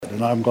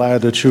and I'm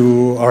glad that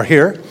you are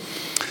here.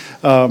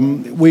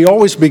 We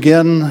always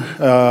begin,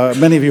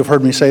 many of you have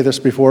heard me say this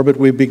before, but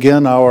we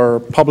begin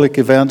our public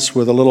events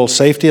with a little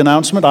safety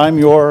announcement. I'm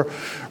your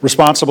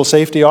responsible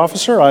safety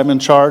officer. I'm in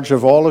charge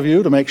of all of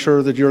you to make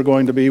sure that you're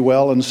going to be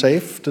well and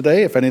safe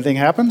today if anything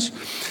happens.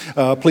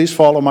 Please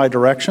follow my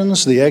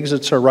directions. The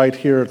exits are right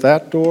here at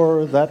that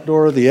door.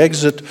 The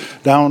exit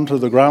down to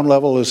the ground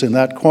level is in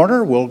that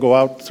corner. We'll go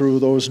out through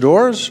those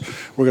doors.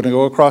 We're going to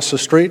go across the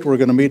street. We're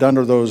going to meet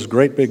under those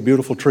great big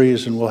beautiful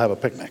trees and we'll have a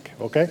picnic,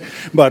 okay?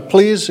 But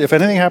please, if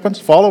anything happens,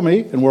 follow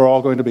me and we're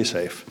all going to be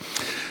safe.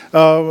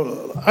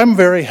 I'm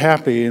very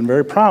happy and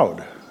very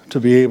proud to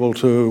be able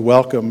to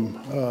welcome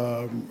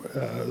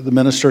the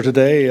minister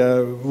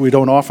today. We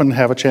don't often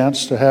have a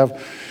chance to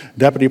have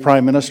deputy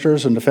prime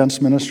ministers and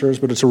defense ministers,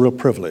 but it's a real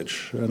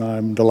privilege, and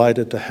I'm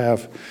delighted to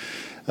have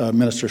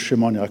Minister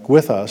Siemoniak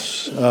with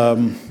us.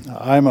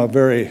 I'm a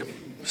very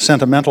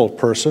sentimental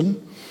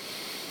person,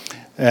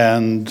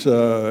 and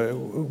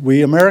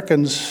we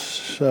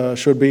Americans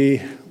should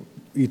be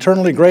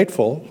eternally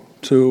grateful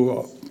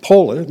to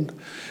Poland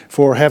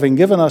for having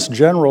given us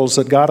generals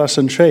that got us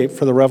in shape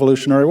for the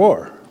Revolutionary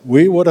War.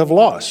 We would have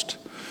lost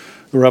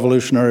the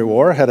Revolutionary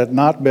War had it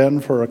not been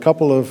for a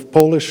couple of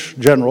Polish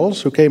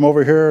generals who came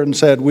over here and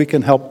said, we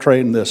can help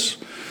train this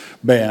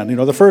band. You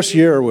know, the first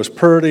year was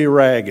pretty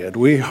ragged.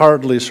 We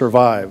hardly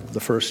survived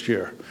the first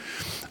year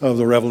of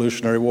the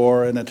Revolutionary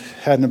War, and it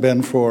hadn't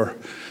been for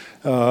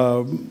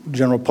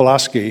General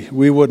Pulaski,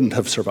 we wouldn't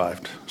have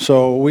survived.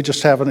 So we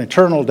just have an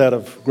eternal debt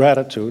of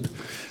gratitude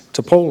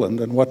to Poland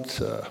and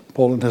what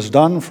Poland has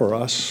done for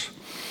us.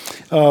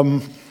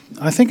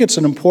 I think it's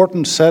an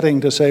important setting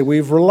to say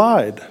we've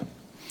relied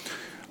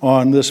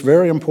on this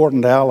very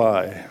important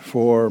ally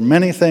for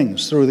many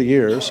things through the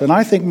years, and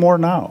I think more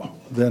now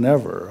than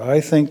ever. I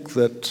think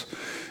that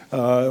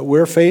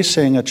we're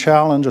facing a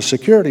challenge, a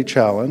security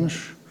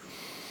challenge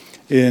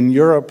in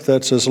Europe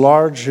that's as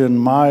large in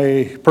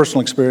my personal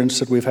experience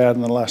that we've had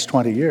in the last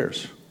 20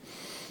 years.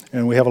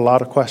 And we have a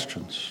lot of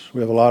questions.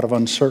 We have a lot of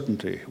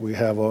uncertainty. We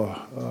have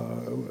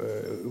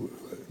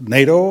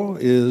NATO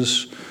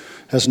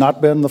has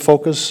not been the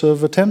focus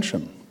of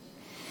attention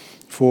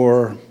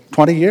for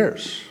 20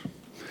 years.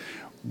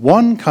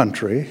 One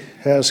country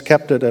has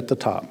kept it at the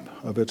top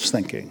of its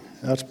thinking.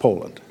 That's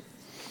Poland.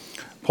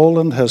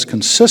 Poland has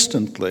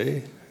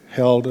consistently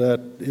held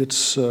that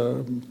its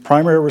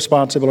primary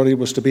responsibility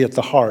was to be at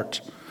the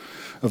heart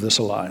of this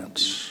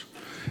alliance.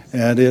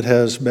 And it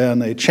has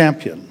been a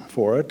champion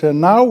for it.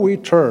 And now we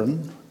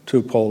turn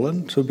to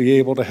Poland to be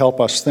able to help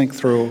us think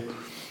through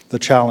the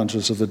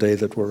challenges of the day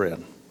that we're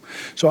in.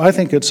 So I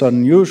think it's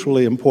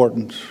unusually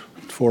important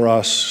for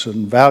us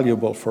and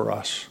valuable for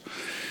us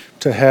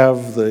to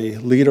have the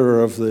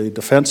leader of the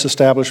defense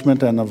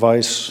establishment and the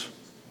vice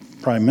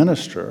prime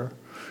minister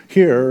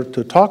here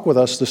to talk with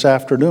us this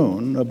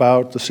afternoon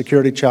about the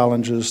security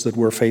challenges that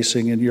we're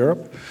facing in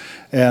Europe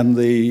and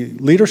the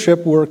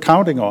leadership we're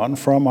counting on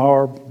from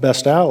our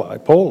best ally,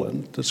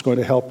 Poland, that's going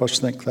to help us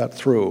think that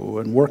through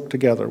and work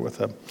together with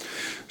them.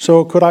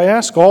 So could I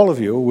ask all of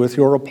you, with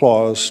your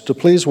applause, to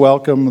please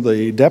welcome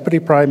the Deputy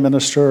Prime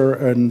Minister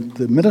and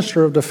the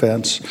Minister of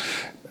Defense,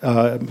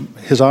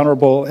 His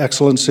Honorable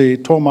Excellency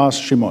Tomasz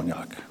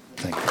Siemoniak.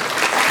 Thank you.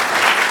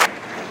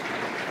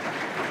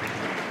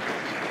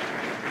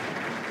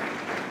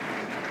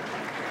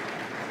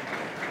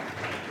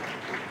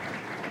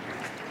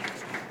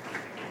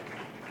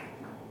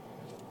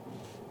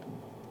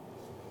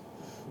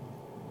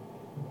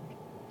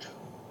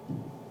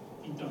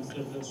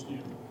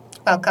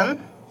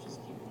 Welcome.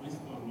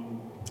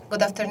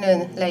 Good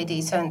afternoon,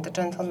 ladies and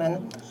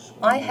gentlemen.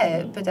 I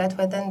hope that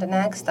within the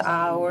next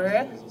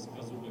hour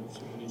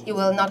you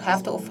will not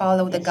have to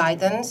follow the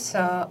guidance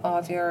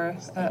of your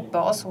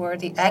boss where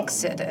the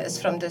exit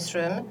is from this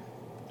room,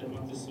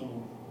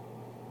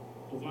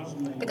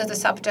 because the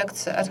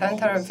subjects at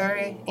hand are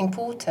very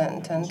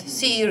important and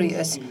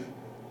serious.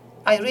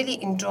 I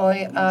really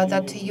enjoy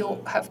that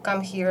you have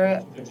come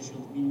here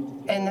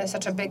in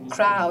such a big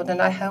crowd,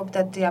 and I hope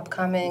that the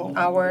upcoming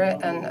hour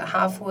and a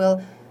half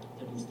will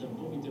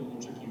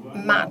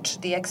match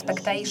the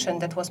expectation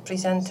that was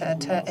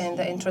presented in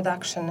the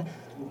introduction,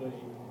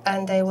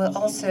 and they will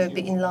also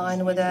be in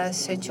line with the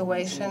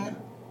situation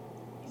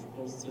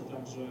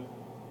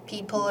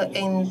people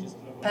in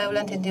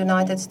Poland, in the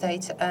United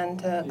States,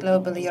 and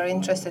globally are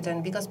interested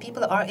in, because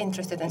people are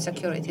interested in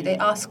security. They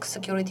ask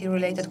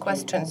security-related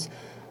questions.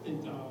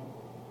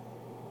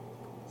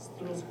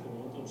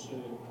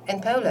 In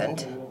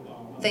Poland,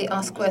 they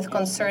ask with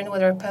concern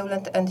whether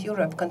Poland and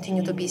Europe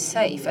continue to be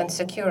safe and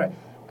secure,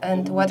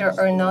 and whether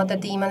or not the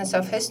demons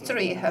of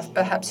history have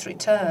perhaps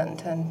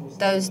returned, and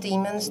those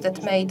demons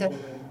that made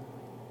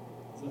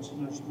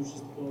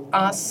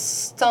us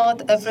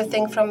start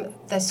everything from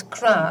the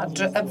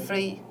scratch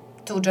every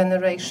 2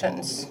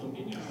 generations.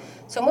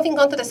 So moving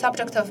on to the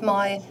subject of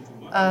my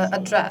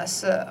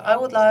address, I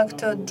would like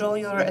to draw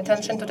your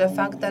attention to the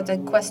fact that the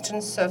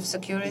questions of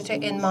security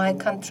in my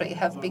country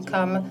have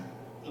become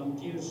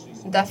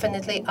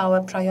definitely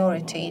our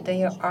priority.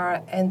 They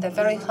are in the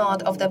very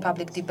heart of the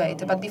public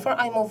debate. But before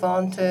I move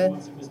on to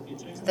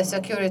the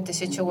security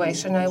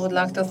situation, I would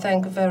like to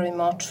thank very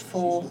much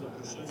for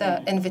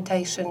the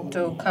invitation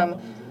to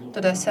come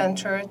to the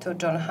center, to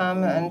John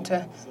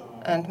Hamre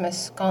and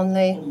Ms.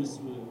 Conley,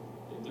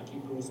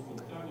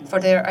 for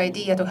their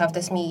idea to have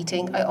this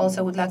meeting. I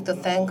also would like to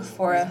thank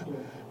for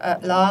a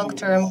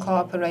long-term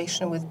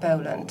cooperation with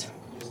Poland.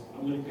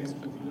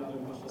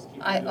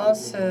 I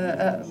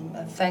also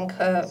thank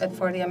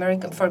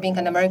for being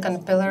an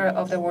American pillar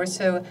of the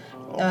Warsaw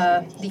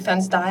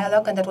Defense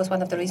Dialogue, and that was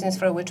one of the reasons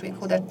for which we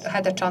could have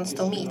had a chance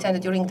to meet.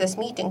 And during this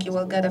meeting, you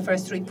will get a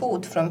first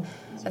report from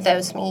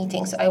those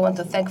meetings. I want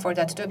to thank for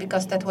that too,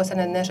 because that was an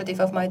initiative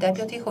of my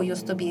deputy, who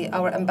used to be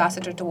our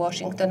ambassador to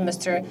Washington,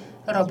 Mr.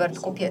 Robert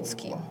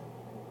Kupiecki.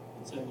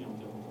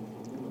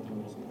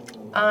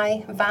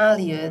 I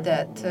value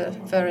that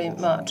very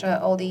much,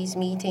 all these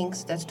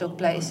meetings that took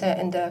place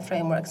in the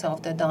frameworks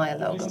of the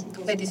dialogue.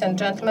 Ladies and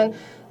gentlemen,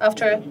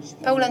 after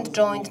Poland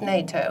joined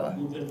NATO,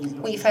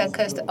 we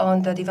focused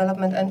on the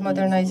development and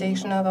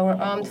modernization of our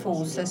armed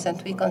forces,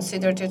 and we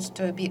considered it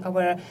to be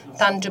our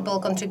tangible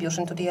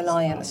contribution to the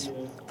alliance.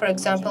 For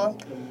example,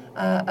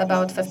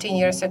 about 15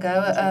 years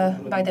ago,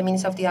 by the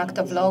means of the Act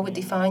of Law, we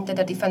defined that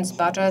the defense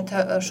budget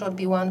should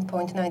be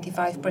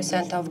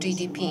 1.95% of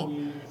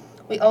GDP.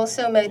 We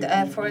also made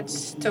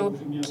efforts to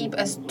keep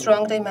a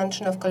strong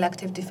dimension of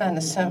collective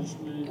defense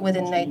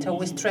within NATO.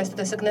 We stressed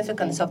the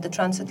significance of the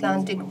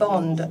transatlantic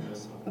bond,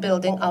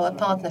 building our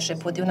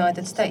partnership with the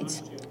United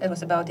States. It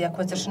was about the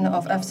acquisition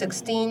of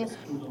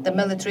F-16, the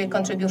military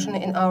contribution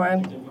in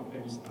our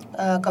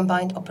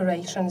combined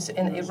operations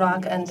in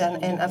Iraq and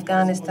then in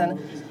Afghanistan.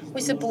 We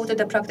supported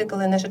the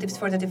practical initiatives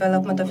for the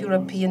development of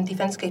European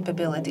defense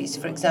capabilities.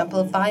 For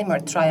example,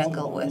 Weimar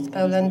Triangle with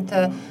Poland,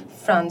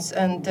 France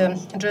and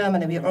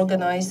Germany. We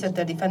organized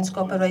the defense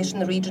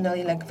cooperation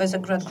regionally, like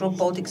Visegrad Group,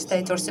 Baltic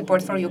states, or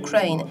support for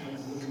Ukraine.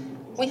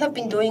 We have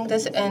been doing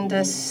this in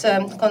this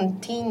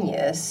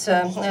continuous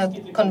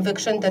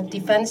conviction that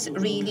defense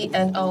really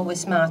and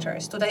always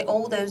matters. Today,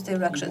 all those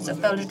directions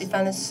of Polish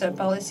defense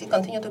policy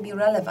continue to be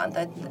relevant,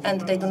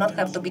 and they do not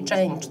have to be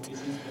changed.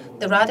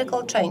 The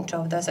radical change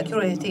of the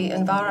security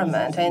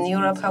environment in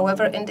Europe,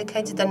 however,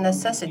 indicates the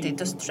necessity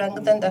to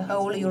strengthen the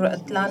whole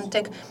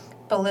Euro-Atlantic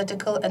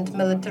political and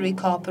military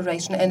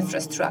cooperation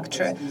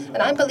infrastructure. And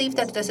I believe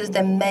that this is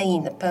the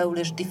main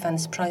Polish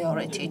defense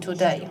priority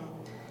today.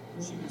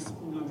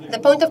 The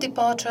point of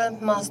departure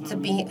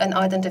must be an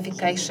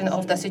identification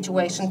of the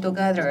situation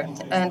together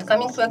and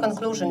coming to a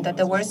conclusion that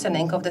the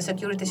worsening of the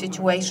security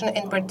situation,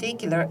 in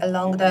particular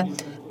along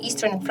the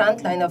eastern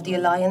front line of the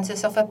alliance,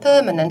 is of a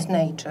permanent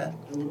nature.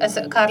 As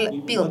Carl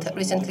Bildt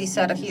recently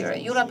said here,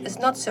 Europe is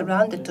not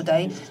surrounded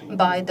today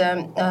by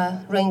the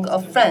ring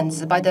of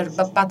friends, but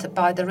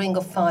by the ring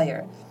of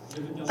fire.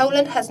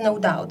 Poland has no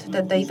doubt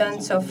that the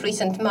events of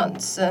recent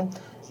months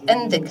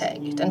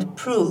indicate and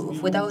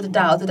prove without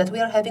doubt that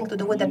we are having to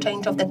do with the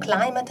change of the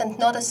climate and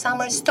not a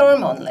summer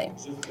storm only.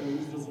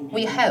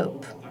 We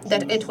hope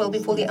that it will be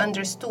fully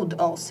understood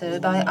also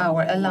by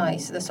our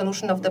allies. The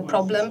solution of the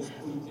problem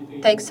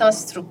takes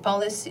us through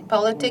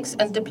politics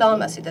and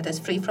diplomacy that is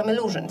free from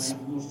illusions,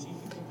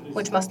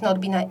 which must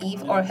not be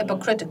naive or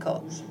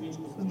hypocritical.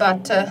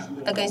 But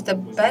against the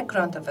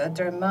background of it,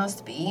 there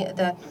must be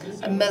the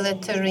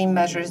military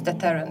measures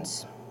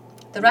deterrence.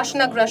 The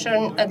Russian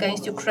aggression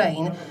against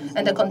Ukraine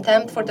and the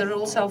contempt for the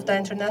rules of the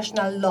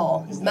international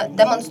law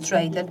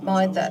demonstrated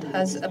by that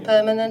has a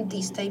permanent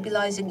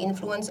destabilizing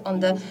influence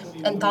on the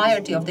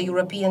entirety of the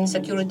European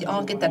security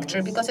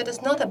architecture, because it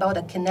is not about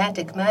the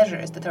kinetic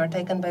measures that are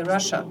taken by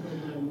Russia.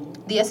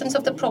 The essence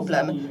of the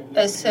problem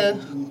is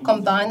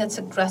combine its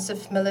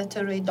aggressive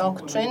military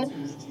doctrine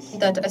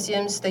that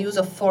assumes the use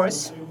of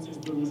force,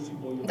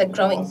 the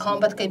growing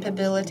combat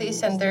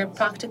capabilities, and their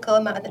practical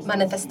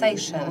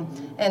manifestation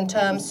in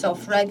terms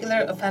of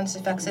regular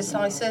offensive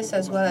exercises,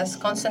 as well as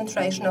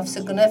concentration of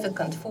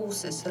significant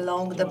forces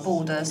along the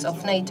borders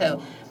of NATO.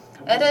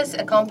 It is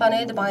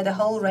accompanied by the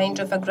whole range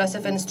of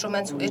aggressive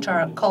instruments which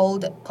are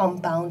called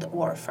compound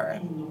warfare.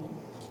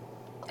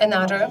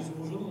 Another,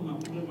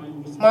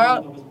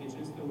 more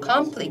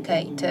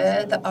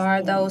complicated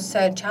are those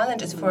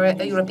challenges for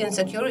European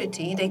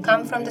security. They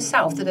come from the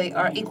south. They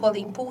are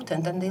equally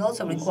important, and they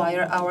also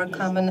require our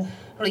common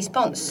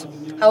response.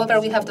 However,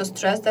 we have to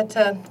stress that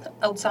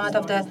outside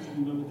of the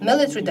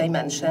military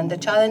dimension, the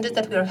challenges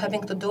that we are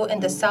having to do in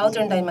the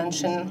southern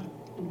dimension,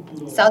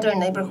 southern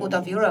neighborhood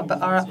of Europe,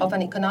 are of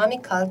an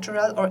economic,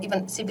 cultural, or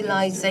even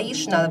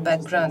civilizational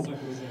background.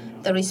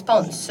 The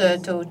response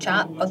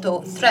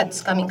to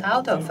threats coming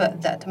out of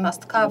that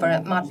must cover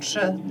a much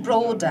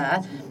broader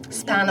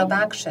span of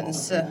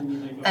actions,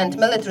 and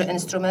military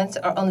instruments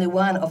are only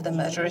one of the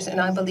measures, and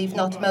I believe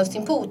not most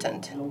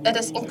important. It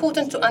is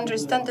important to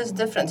understand this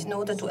difference in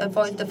order to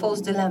avoid the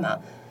false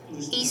dilemma,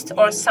 east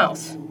or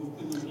south,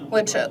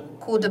 which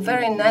could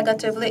very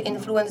negatively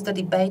influence the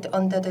debate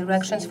on the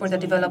directions for the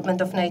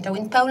development of NATO.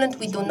 In Poland,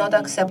 we do not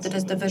accept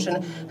this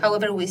division.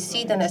 However, we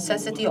see the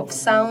necessity of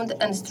sound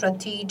and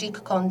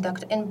strategic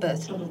conduct in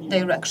both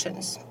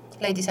directions.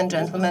 Ladies and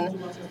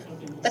gentlemen,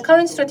 the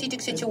current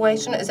strategic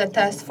situation is a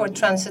test for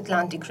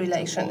transatlantic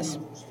relations.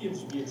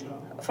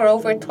 For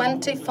over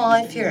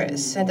 25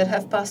 years that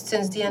have passed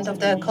since the end of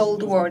the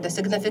Cold War, the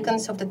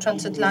significance of the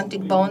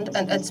transatlantic bond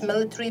and its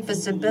military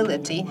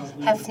visibility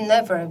have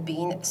never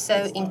been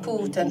so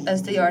important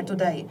as they are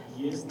today.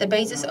 The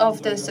basis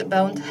of this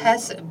bond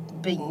has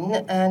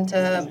been and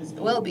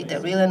will be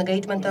the real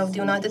engagement of the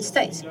United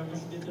States,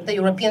 the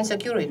European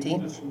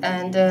security,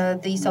 and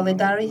the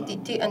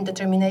solidarity and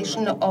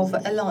determination of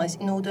allies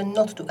in order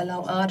not to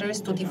allow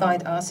others to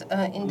divide us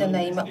in the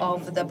name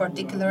of the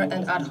particular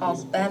and ad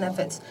hoc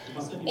benefits.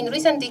 In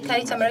recent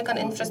decades, American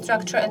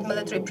infrastructure and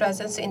military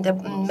presence in the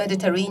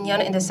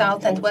Mediterranean, in the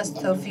south and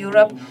west of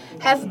Europe,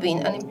 have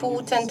been an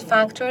important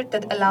factor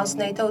that allows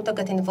NATO to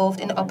get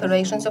involved in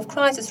operations of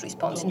crisis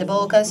response in the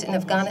Balkans, in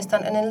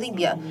Afghanistan, and in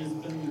Libya.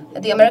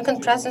 The American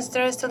presence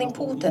there is still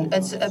important.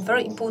 It's a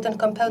very important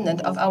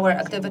component of our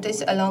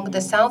activities along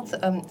the south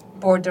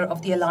border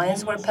of the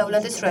alliance, where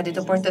Poland is ready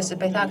to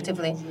participate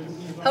actively.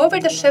 However,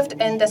 the shift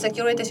in the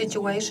security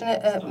situation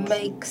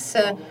makes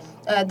the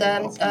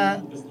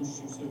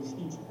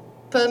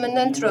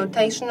permanent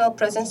rotational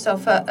presence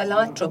of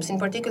allied troops, in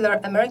particular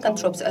American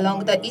troops,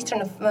 along the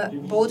eastern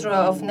border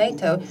of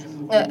NATO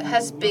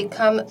has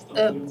become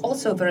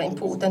also very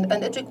important,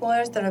 and it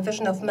requires the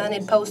revision of many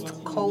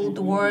post-Cold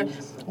War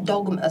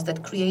dogmas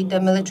that create the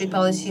military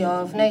policy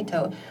of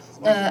NATO.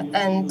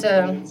 In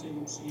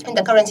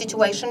the current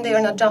situation, they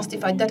are not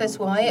justified. That is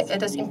why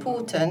it is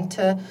important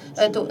to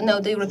know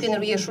the European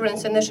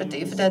Reassurance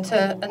Initiative that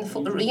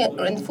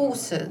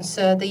enforces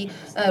the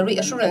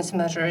reassurance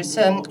measures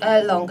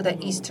along the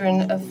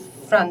eastern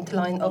front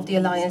line of the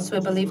alliance. We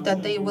believe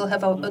that they will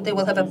have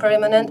a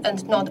permanent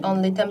and not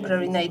only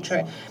temporary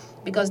nature,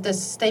 because the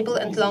stable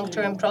and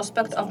long-term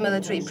prospect of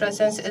military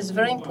presence is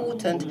very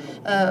important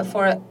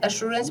for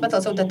assurance, but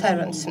also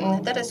deterrence.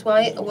 That is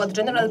why what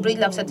General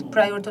Breedlove said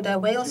prior to the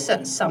Wales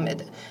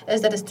Summit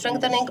is that the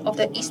strengthening of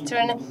the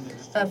eastern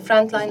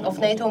front line of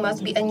NATO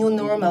must be a new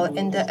normal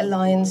in the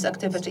alliance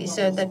activities.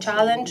 The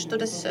challenge to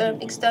this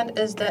extent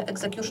is the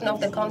execution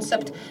of the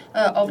concept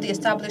of the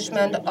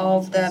establishment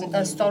of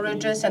the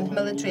storages and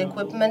military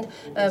equipment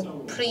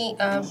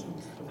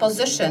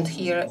positioned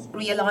here.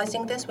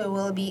 Realizing this, we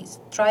will be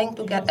trying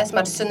to get as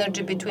much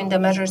synergy between the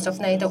measures of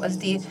NATO as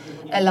the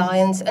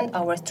alliance and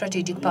our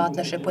strategic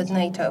partnership with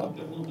NATO.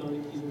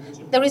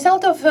 The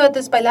result of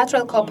this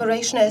bilateral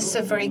cooperation is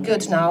very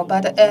good now,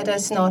 but it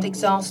is not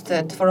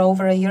exhausted. For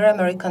over a year,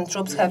 American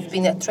troops have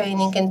been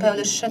training in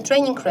Polish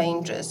training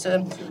ranges.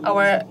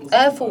 Our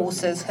air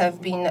forces have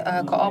been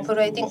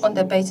cooperating on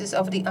the basis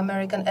of the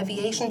American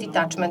aviation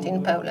detachment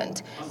in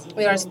Poland.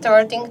 We are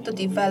starting to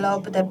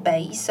develop the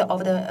base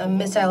of the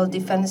missile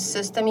defense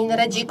system in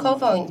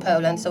Redzikowo in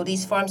Poland, so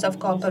these forms of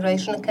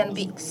cooperation can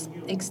be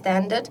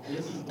extended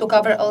to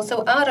cover also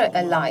other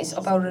allies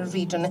of our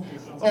region.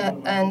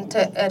 And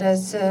it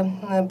is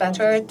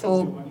better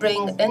to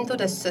bring into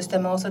this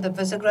system also the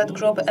Visegrad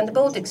Group and the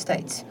Baltic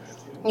states.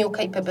 New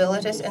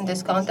capabilities in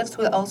this context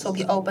will also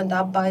be opened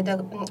up by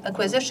the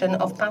acquisition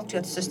of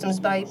Patriot systems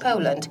by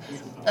Poland.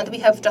 And we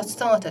have just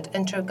started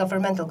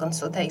intergovernmental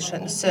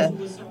consultations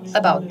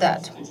about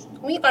that.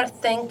 We are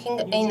thinking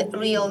in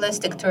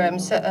realistic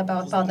terms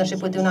about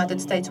partnership with the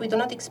United States. We do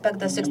not expect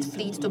the Sixth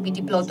Fleet to be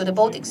deployed to the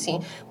Baltic Sea.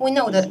 We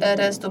know that it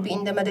is to be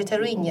in the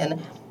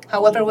Mediterranean.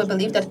 However, we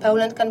believe that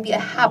Poland can be a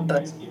hub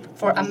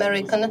for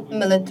American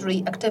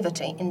military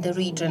activity in the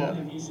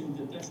region.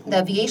 The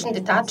aviation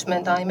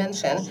detachment I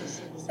mentioned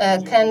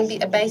can be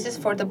a basis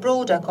for the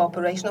broader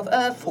cooperation of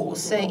Air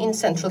Force in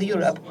Central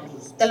Europe.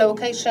 The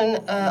location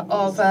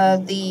of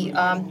the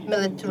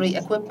military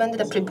equipment,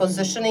 the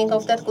prepositioning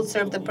of that could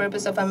serve the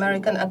purpose of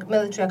American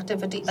military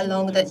activity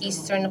along the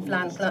eastern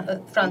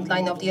front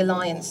line of the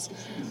alliance.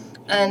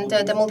 And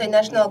the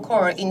multinational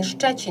corps in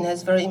Szczecin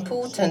is very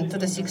important to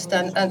this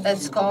extent, and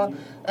its core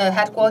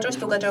headquarters,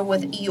 together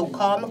with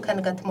EUCOM,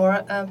 can get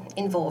more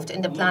involved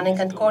in the planning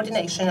and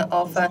coordination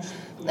of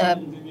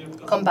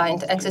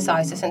combined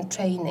exercises and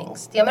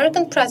trainings. The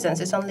American presence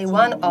is only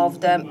one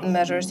of the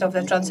measures of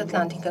the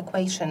transatlantic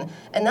equation.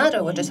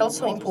 Another, which is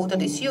also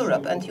important, is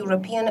Europe and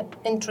European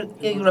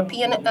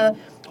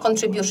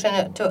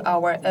contribution to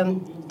our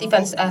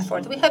defense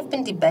effort. We have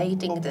been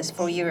debating this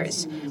for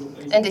years.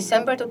 In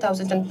December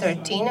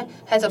 2013,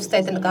 heads of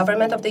state and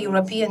government of the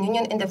European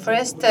Union, in the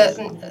first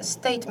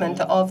statement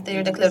of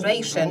their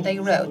declaration, they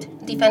wrote,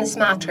 "Defense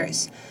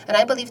matters." And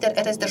I believe that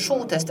it is the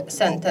shortest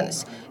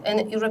sentence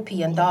in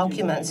European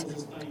documents.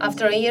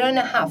 After a year and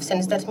a half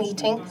since that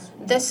meeting,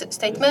 this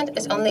statement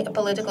is only a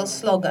political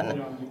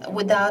slogan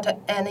without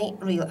any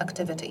real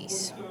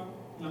activities.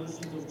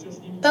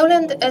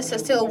 Poland is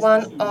still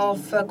one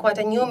of quite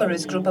a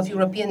numerous group of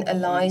European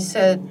allies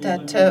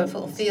that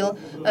fulfill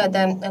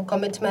the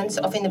commitments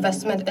of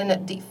investment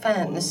in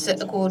defense,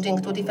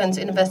 according to Defense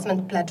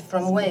Investment Pledge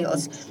from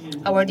Wales.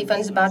 Our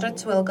defense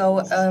budgets will go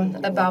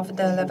above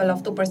the level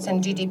of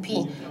 2%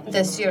 GDP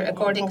this year,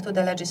 according to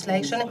the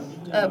legislation.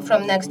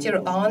 From next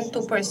year on,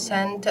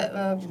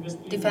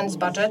 2% defense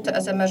budget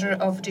as a measure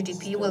of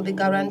GDP will be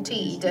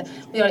guaranteed.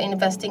 We are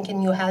investing in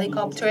new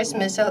helicopters,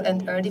 missile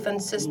and air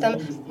defense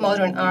system,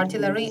 modern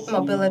artillery,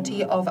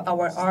 mobility of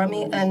our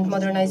army, and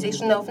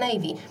modernization of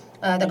navy.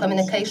 The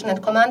communication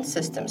and command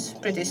systems.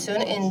 Pretty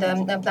soon, in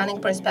the planning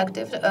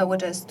perspective,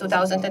 which is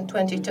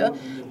 2022,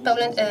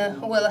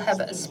 Poland will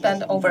have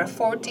spent over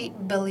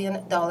 $40 billion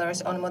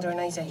on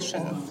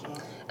modernization.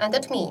 And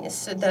that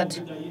means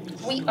that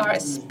we are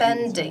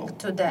spending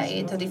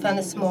today to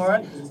defend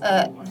more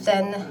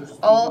than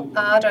all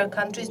other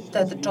countries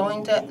that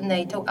joined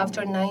NATO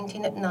after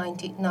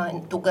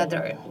 1999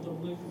 together.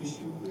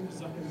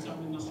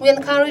 We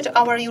encourage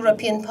our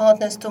European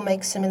partners to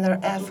make similar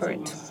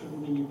effort.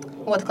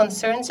 What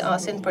concerns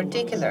us in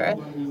particular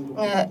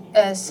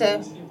is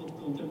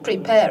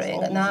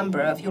preparing a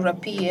number of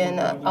European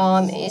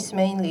armies,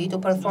 mainly to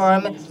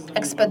perform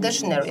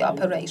expeditionary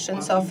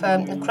operations of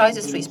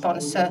crisis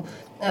response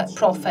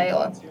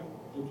profile.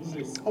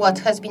 What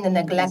has been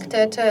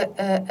neglected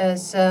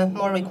is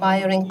more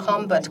requiring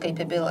combat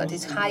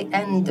capabilities,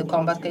 high-end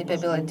combat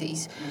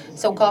capabilities.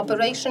 So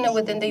cooperation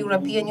within the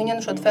European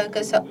Union should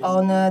focus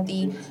on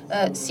the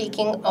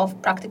seeking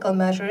of practical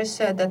measures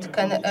that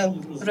can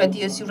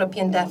reduce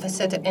European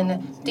deficit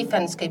in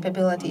defense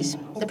capabilities.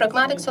 The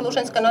pragmatic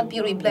solutions cannot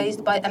be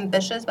replaced by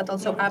ambitious but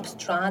also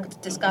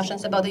abstract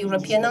discussions about the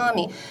European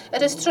army.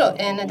 It is true,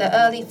 in the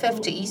early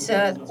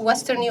 50s,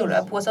 Western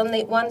Europe was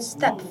only one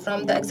step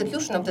from the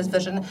execution of this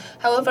vision.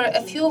 However,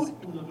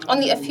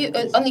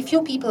 only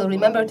few people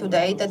remember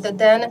today that the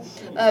then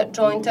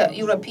joint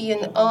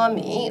European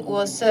army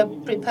was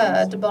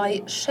prepared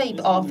by shape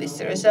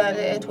officers, and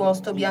it was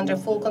to be under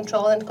full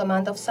control and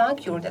command of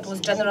SACEUR. That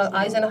was General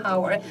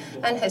Eisenhower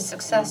and his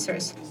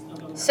successors.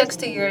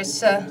 60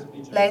 years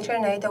later,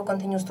 NATO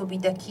continues to be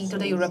the key to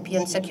the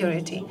European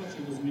security.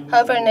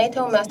 However,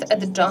 NATO must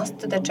adjust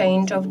to the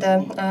change of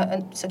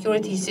the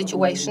security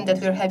situation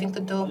that we are having to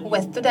do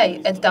with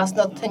today. It does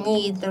not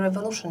need the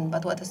revolution,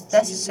 but what is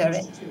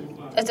necessary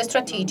is the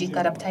strategic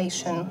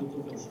adaptation.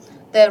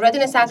 The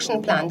Readiness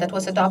Action Plan that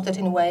was adopted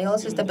in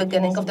Wales is the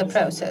beginning of the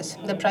process.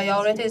 The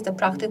priority is the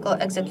practical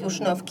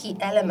execution of key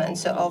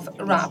elements of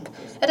RAP.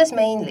 It is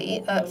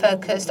mainly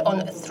focused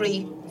on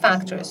three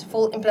factors: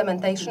 full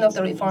implementation of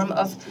the reform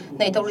of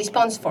NATO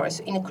response force,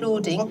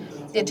 including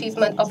the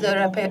achievement of the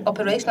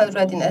operational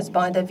readiness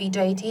by the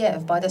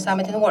VJTF, by the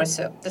summit in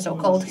Warsaw, the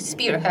so-called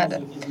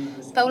spearhead.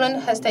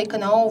 Poland has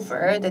taken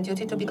over the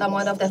duty to become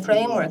one of the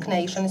framework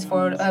nations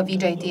for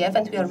VJTF,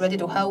 and we are ready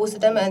to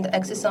host them and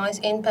exercise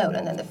in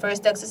Poland. And the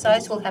first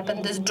exercise will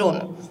happen this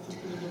June.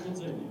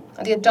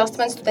 The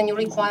adjustments to the new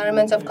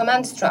requirements of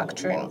command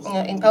structure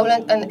in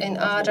Poland and in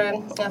other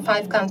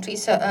 5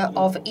 countries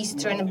of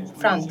Eastern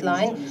front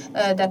line,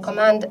 the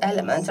command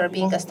elements are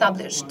being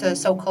established,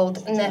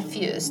 so-called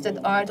nephews, that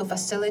are to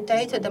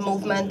facilitate the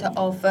movement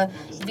of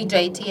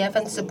VJTF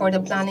and support the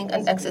planning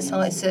and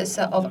exercises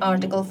of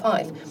Article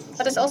 5.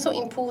 But it's also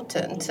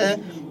important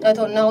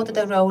to note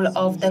the role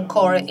of the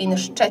corps in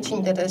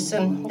Szczecin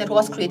that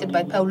was created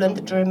by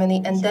Poland,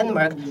 Germany, and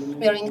Denmark.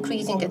 We are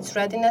increasing its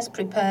readiness,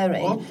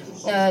 preparing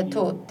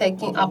to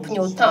taking up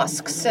new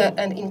tasks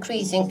and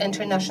increasing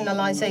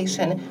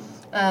internationalization.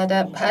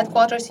 The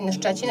headquarters in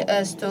Szczecin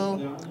is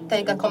to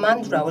take a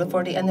command role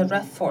for the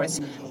NRF force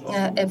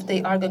if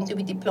they are going to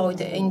be deployed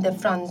in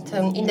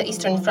the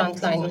eastern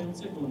front line.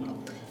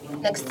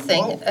 Next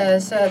thing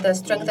is the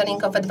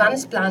strengthening of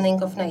advanced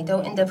planning of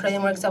NATO in the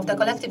frameworks of the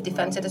collective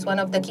defense. It is one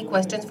of the key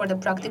questions for the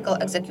practical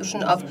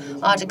execution of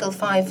Article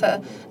 5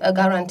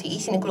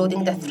 guarantees,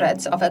 including the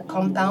threats of a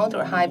compound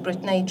or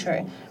hybrid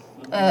nature.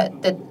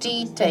 The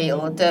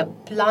detailed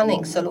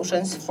planning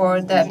solutions for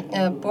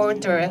the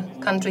border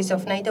countries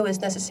of NATO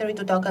is necessary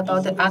to talk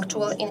about the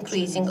actual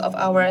increasing of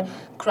our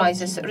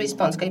crisis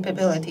response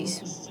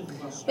capabilities.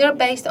 We are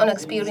based on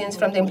experience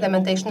from the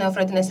implementation of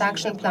Readiness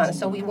Action Plan,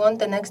 so we want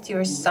the next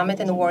year's summit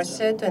in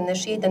Warsaw to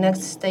initiate the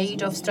next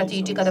stage of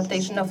strategic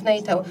adaptation of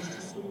NATO.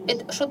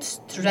 It should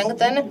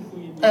strengthen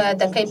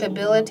the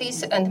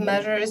capabilities and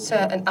measures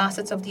and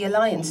assets of the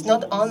alliance,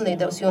 not only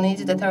those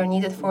units that are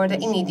needed for the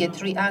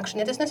immediate reaction.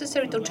 It is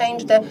necessary to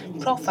change the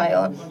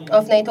profile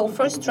of NATO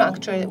force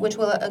structure, which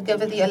will give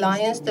the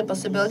alliance the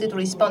possibility to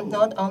respond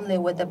not only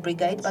with the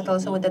brigade, but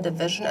also with the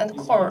division and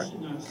corps.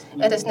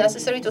 It is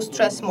necessary to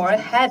stress more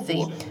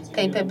heavy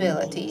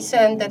capabilities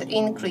and that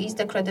increase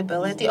the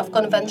credibility of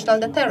conventional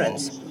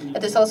deterrence.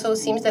 It also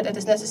seems that it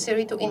is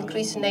necessary to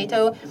increase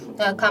NATO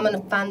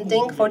common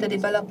funding for the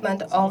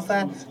development of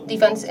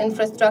defense defense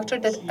infrastructure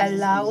that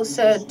allows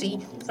the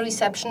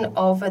reception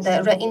of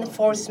the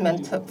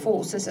reinforcement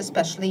forces,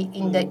 especially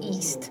in the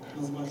east.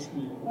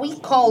 We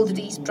called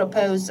these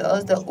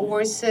proposals the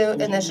Warsaw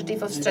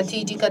Initiative of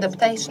Strategic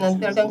Adaptation, and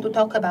we are going to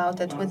talk about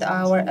it with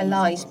our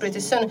allies pretty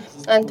soon.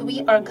 And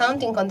we are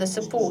counting on the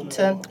support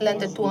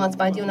lent to us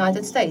by the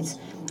United States.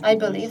 I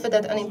believe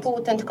that an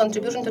important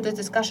contribution to this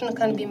discussion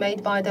can be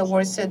made by the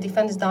Warsaw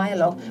Defense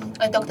Dialogue.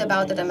 I talked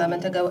about it a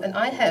moment ago, and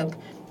I hope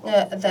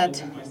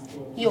that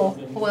you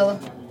will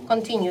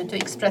continue to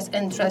express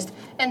interest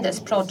in this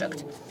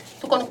project.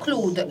 To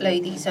conclude,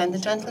 ladies and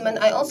gentlemen,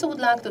 I also would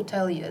like to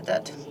tell you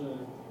that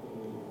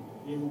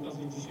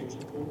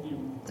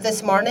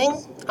this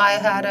morning I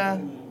had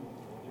a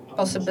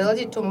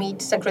possibility to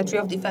meet Secretary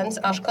of Defense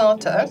Ash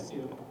Carter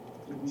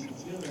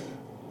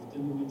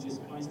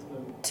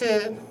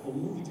to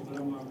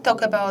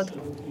talk about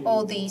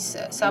all these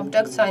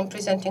subjects I'm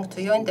presenting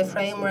to you in the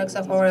frameworks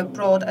of our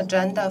broad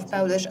agenda of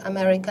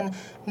Polish-American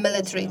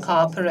military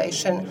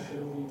cooperation.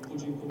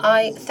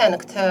 I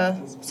thanked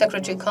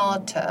Secretary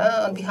Carter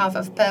on behalf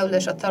of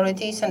Polish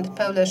authorities and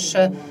Polish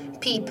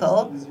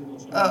people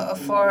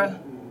for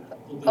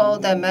all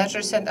the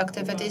measures and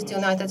activities the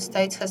United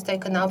States has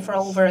taken up for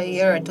over a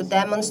year to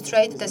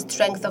demonstrate the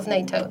strength of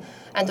NATO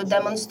and to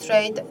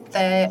demonstrate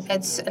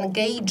its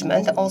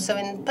engagement also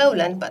in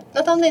Poland, but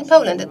not only in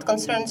Poland, it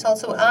concerns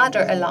also other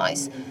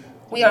allies.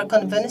 We are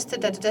convinced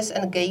that this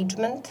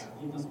engagement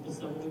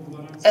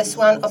is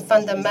one of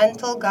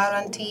fundamental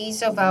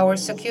guarantees of our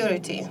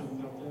security.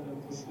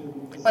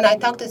 When I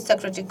talked to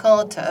Secretary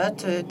Carter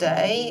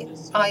today,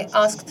 I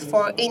asked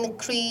for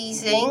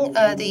increasing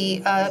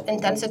the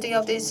intensity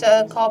of this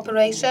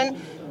cooperation,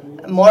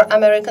 more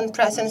American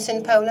presence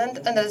in Poland,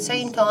 and at the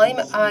same time,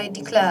 I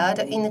declared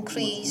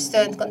increased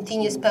and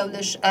continuous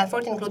Polish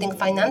effort, including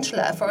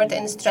financial effort,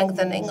 in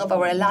strengthening of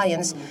our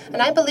alliance.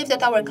 And I believe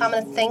that our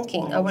common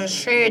thinking, our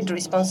shared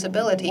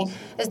responsibility,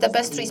 is the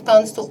best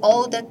response to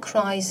all the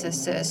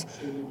crises,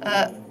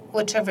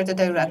 whichever the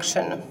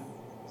direction.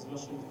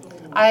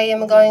 I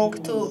am going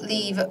to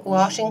leave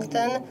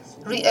Washington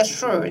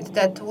reassured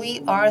that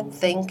we are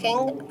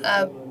thinking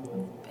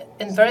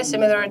in very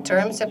similar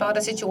terms about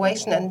the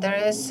situation, and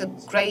there is a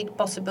great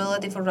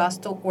possibility for us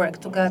to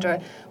work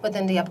together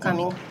within the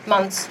upcoming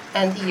months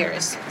and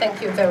years. Thank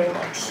you very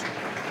much.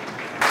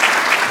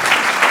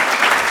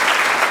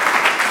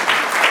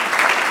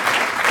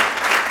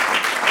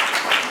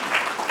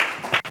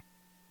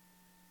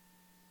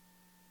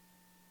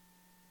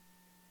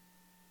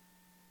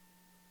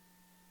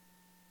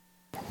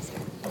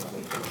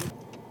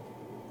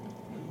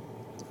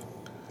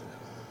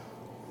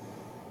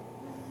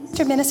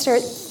 Mr. Minister,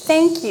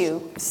 thank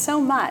you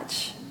so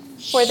much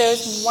for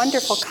those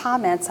wonderful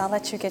comments. I'll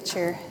let you get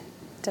your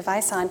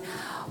device on.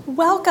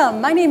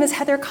 Welcome. My name is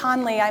Heather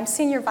Conley. I'm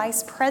Senior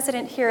Vice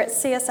President here at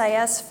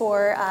CSIS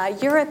for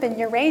Europe and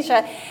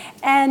Eurasia.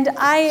 And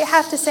I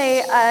have to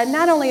say,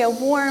 not only a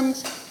warm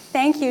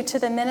thank you to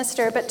the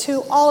Minister, but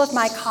to all of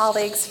my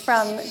colleagues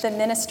from the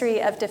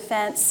Ministry of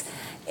Defense.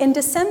 In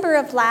December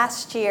of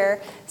last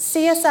year,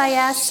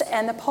 CSIS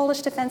and the Polish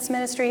Defense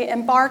Ministry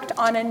embarked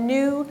on a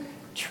new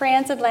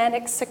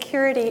Transatlantic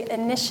Security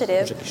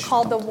Initiative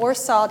called the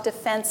Warsaw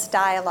Defense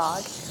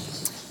Dialogue.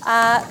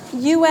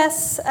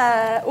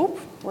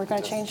 We're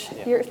going to change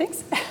your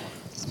things.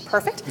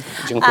 Perfect.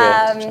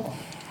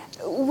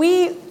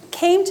 We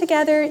came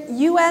together,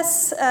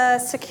 U.S.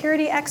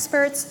 security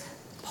experts,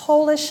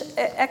 Polish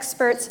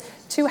experts,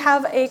 to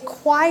have a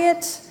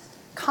quiet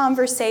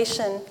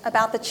conversation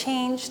about the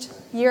changed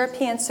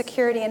European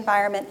security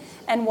environment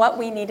and what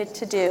we needed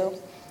to do.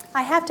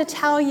 I have to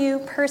tell you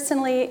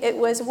personally, it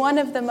was one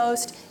of the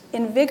most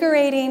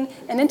invigorating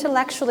and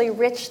intellectually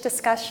rich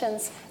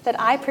discussions that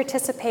I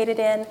participated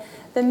in.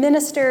 The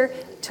minister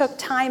took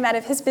time out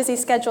of his busy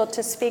schedule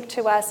to speak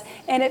to us,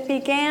 and it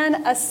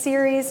began a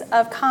series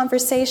of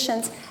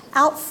conversations.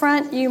 Out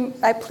front,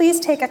 please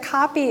take a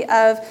copy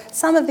of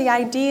some of the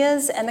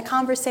ideas and the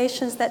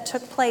conversations that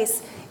took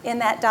place in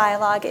that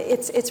dialogue.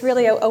 It's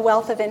really a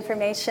wealth of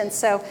information,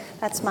 so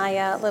that's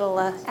my little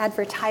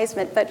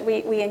advertisement, but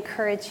we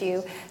encourage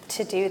you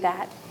to do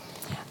that.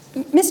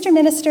 Mr.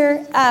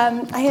 Minister,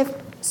 I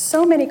have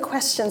so many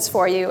questions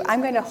for you.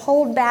 I'm going to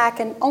hold back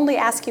and only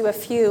ask you a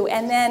few,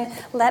 and then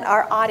let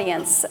our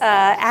audience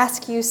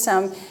ask you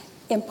some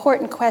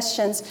important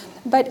questions.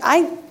 But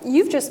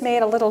you've just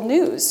made a little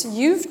news.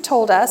 You've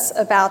told us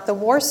about the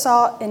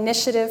Warsaw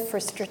Initiative for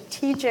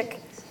Strategic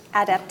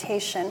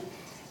Adaptation.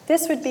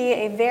 This would be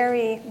a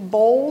very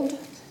bold,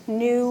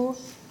 new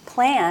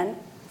plan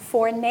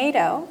for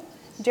NATO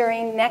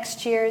during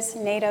next year's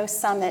NATO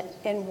Summit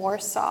in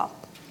Warsaw.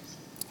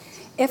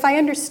 If I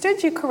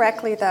understood you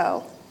correctly,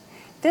 though,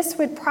 this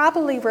would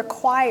probably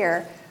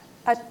require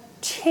a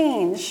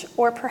change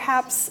or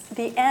perhaps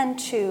the end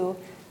to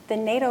the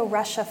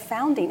NATO-Russia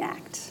Founding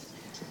Act,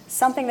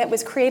 something that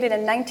was created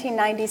in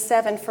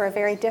 1997 for a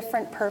very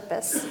different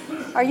purpose.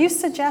 Are you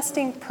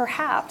suggesting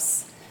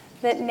perhaps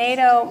that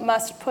NATO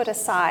must put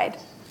aside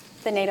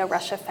the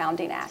NATO-Russia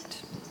Founding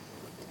Act?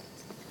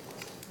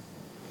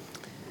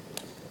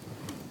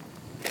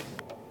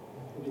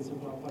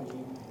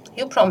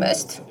 You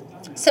promised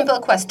simple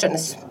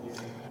questions.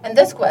 And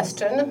this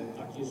question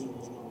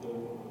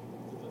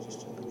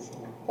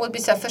would be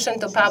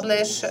sufficient to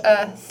publish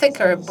a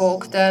thicker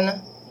book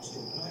than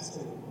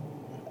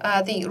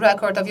the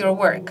record of your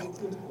work.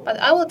 But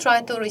I will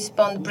try to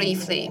respond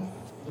briefly.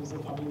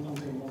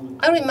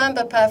 I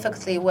remember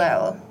perfectly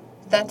well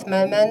that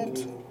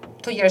moment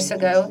 2 years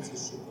ago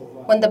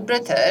when the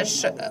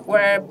British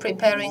were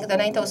preparing the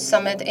NATO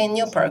summit in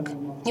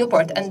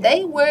Newport, and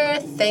they were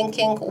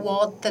thinking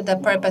what the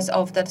purpose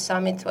of that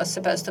summit was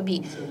supposed to be.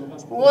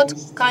 What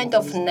kind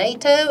of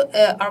NATO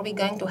are we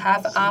going to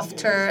have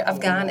after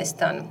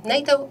Afghanistan?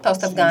 NATO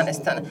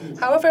post-Afghanistan.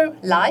 However,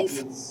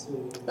 life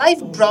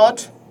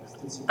brought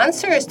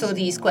answers to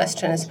these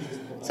questions.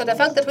 So the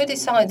fact that we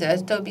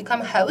decided to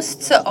become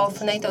hosts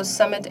of NATO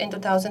summit in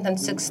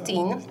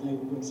 2016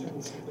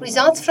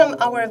 results from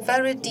our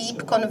very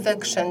deep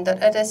conviction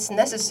that it is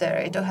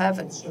necessary to have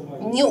a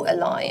new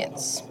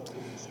alliance.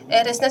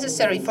 It is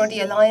necessary for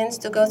the alliance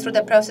to go through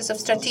the process of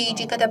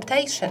strategic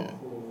adaptation.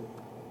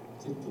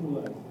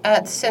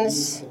 And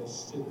since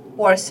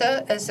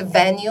Warsaw is a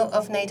venue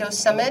of NATO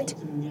summit,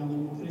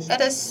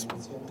 it is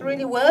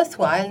really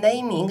worthwhile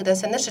naming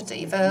this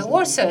initiative, a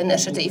Warsaw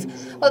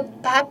Initiative. Well,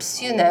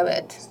 perhaps you know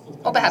it,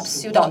 or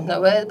perhaps you don't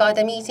know it, by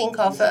the meeting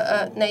of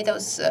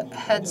NATO's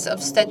heads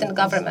of state and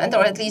government,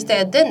 or at least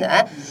their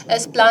dinner,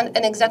 is planned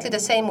in exactly the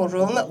same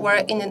room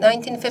where in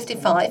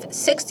 1955,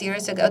 6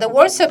 years ago, the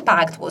Warsaw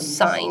Pact was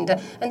signed,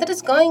 and that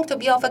is going to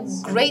be of a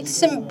great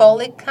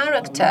symbolic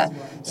character.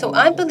 So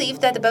I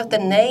believe that both the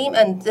name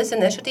and this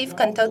initiative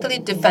can totally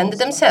defend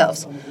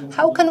themselves.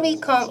 How can we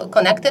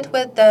connect it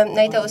with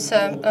NATO's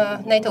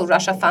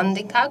NATO-Russia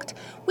Funding Act?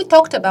 We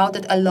talked about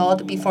it a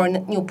lot before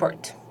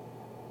Newport.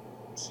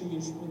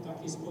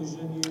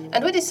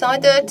 And we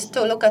decided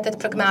to look at it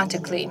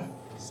pragmatically.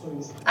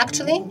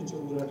 Actually,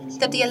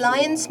 that the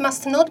alliance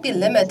must not be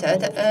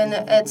limited in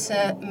its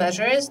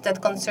measures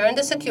that concern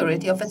the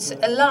security of its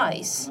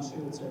allies.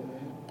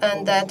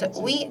 And that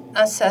we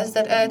assess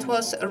that it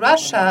was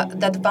Russia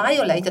that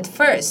violated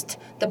first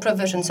the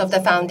provisions of the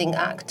Founding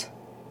Act.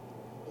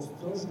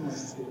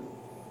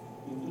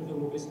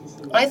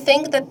 I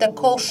think that the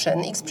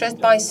caution expressed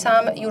by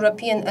some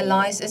European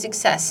allies is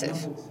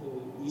excessive.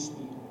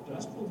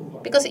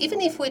 Because even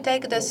if we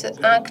take this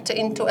act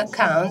into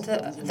account,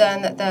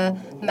 then the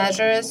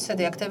measures,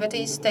 the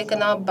activities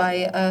taken up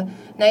by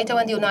NATO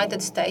and the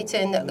United States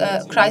in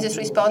crisis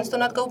response do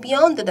not go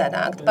beyond that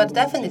act. But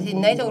definitely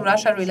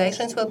NATO-Russia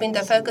relations will be in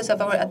the focus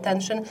of our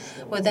attention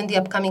within the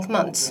upcoming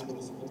months.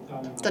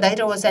 Today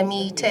there was a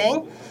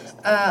meeting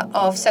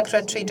of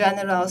Secretary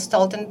General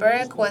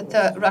Stoltenberg with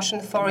the Russian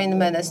Foreign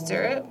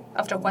Minister,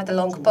 after quite a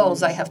long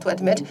pause, I have to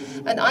admit.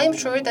 And I am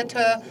sure that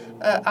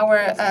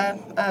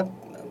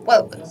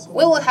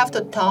we will have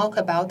to talk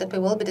about it. We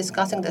will be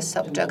discussing this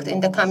subject in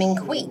the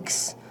coming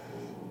weeks.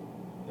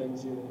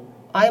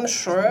 I am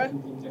sure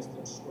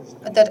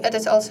that it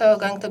is also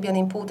going to be an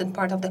important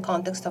part of the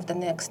context of the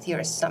next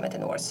year's summit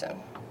in Warsaw.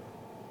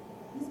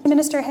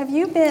 Minister, have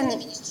you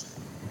been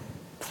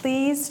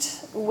pleased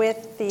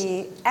with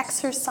the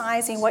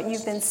exercising, what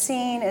you've been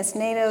seeing as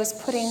NATO's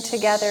putting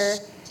together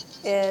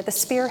the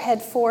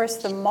spearhead force,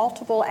 the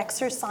multiple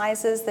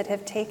exercises that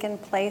have taken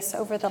place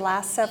over the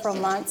last several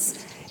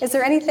months? Is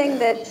there anything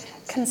that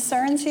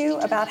concerns you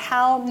about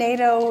how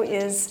NATO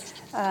is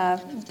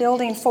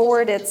building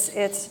forward its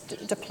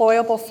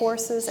deployable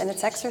forces and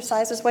its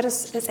exercises?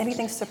 Has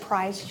anything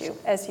surprised you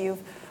as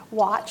you've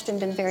watched and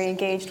been very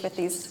engaged with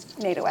these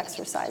NATO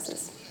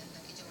exercises?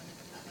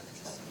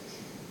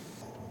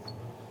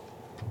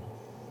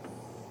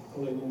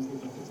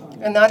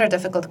 Another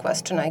difficult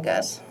question, I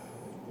guess.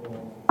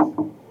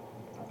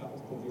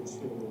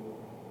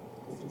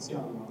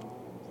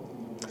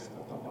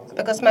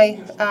 Because my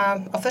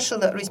official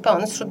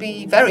response should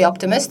be very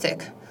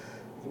optimistic.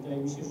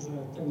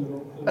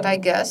 But I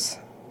guess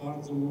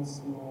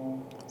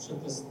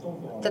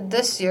that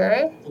this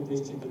year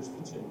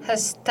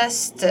has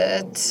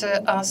tested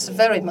us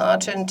very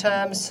much in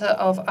terms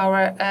of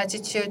our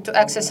attitude to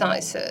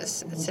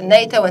exercises. It's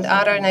NATO and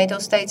other NATO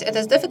states. It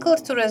is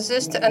difficult to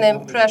resist an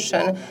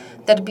impression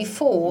that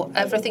before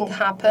everything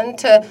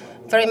happened,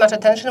 very much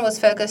attention was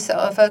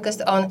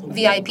focused on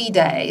VIP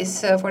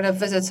days for the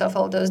visits of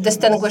all those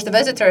distinguished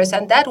visitors,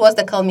 and that was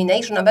the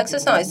culmination of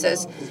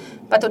exercises.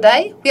 But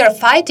today, we are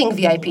fighting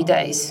VIP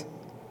days,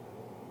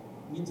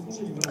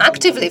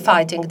 actively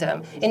fighting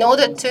them, in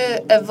order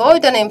to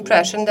avoid an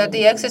impression that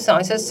the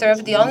exercises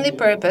serve the only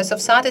purpose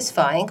of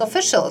satisfying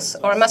officials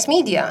or mass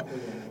media,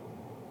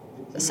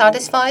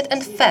 satisfied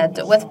and fed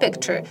with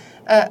picture.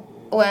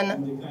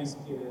 When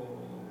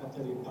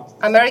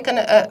American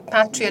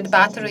Patriot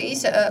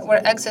batteries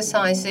were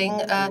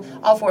exercising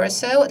off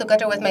Warsaw,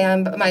 together with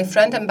my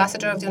friend,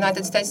 Ambassador of the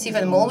United States,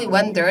 Stephen Mull, we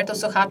went there to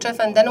Sohachev,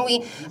 and then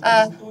we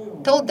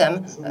told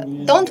them,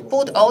 don't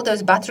put all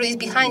those batteries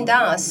behind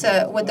us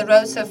with the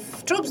rows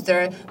of troops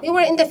there. We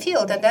were in the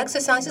field, and the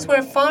exercises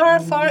were far,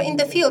 far in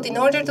the field in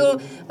order to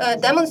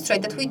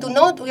demonstrate that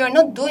we are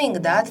not doing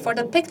that for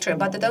the picture,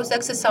 but that those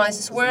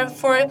exercises were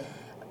for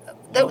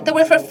they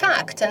were for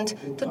fact. And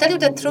to tell you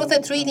the truth,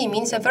 it really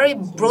means a very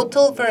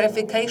brutal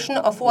verification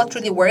of what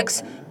really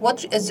works,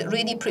 what is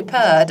really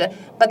prepared.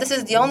 But this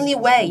is the only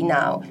way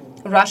now.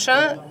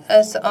 Russia,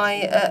 as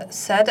I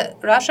said,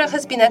 Russia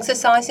has been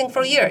exercising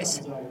for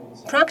years.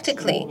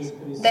 Practically,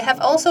 they have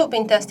also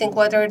been testing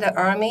whether the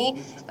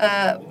army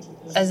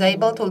is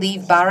able to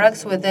leave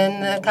barracks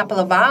within a couple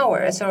of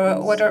hours, or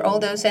whether all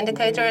those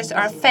indicators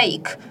are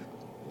fake.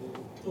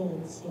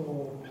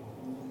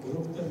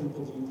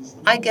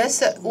 I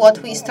guess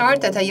what we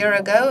started a year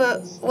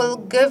ago will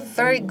give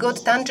very good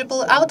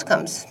tangible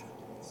outcomes.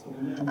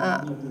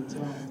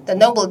 The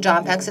Noble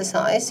Jump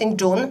exercise in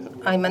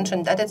June, I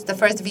mentioned that it's the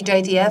first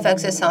VJTF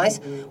exercise.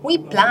 We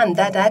planned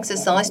that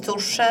exercise to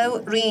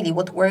show really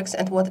what works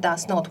and what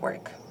does not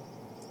work.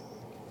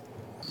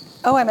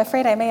 Oh, I'm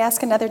afraid I may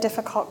ask another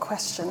difficult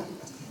question.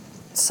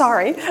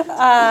 Sorry.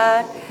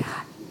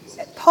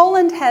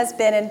 Poland has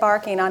been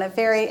embarking on a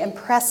very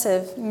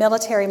impressive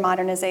military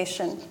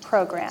modernization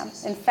program.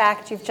 In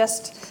fact, you've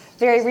just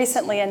very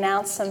recently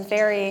announced some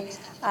very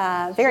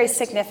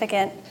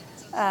significant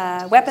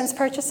weapons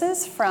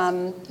purchases,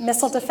 from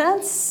missile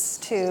defense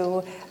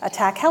to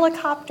attack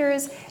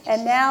helicopters,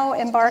 and now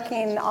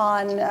embarking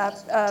on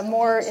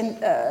more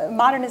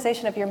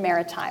modernization of your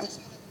maritime,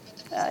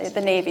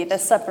 the Navy, the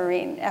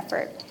submarine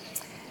effort.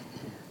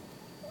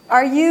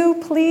 Are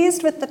you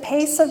pleased with the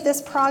pace of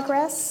this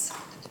progress?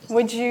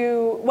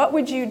 What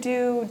would you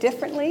do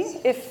differently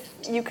if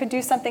you could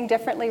do something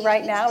differently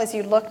right now as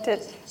you looked at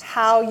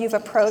how you've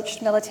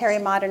approached military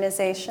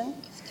modernization?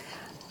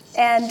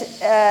 And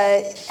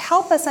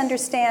help us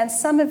understand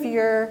some of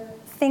your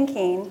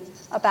thinking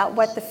about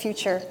what the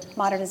future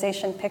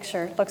modernization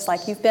picture looks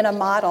like. You've been a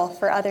model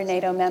for other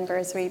NATO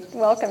members. We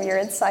welcome your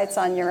insights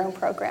on your own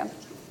program.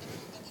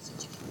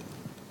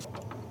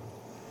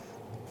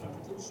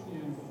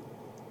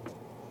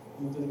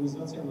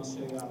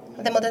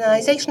 The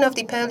modernization of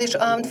the Polish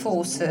armed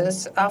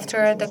forces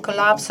after the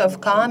collapse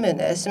of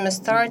communism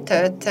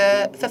started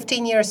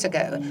 15 years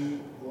ago.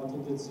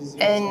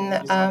 In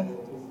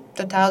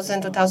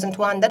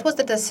 2000-2001, that was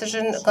the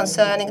decision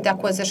concerning the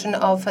acquisition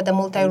of the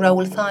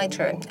multi-role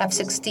fighter,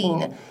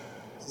 F-16.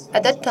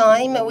 At that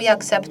time, we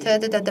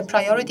accepted that the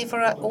priority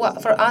for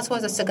us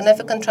was a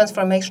significant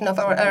transformation of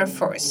our Air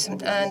Force.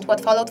 And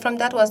what followed from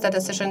that was the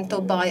decision to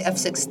buy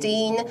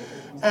F-16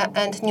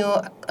 and new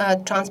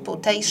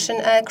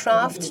transportation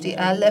aircraft, the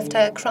airlift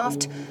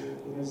aircraft.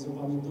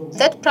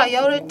 That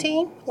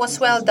priority was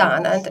well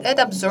done, and it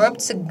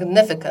absorbed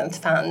significant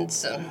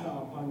funds.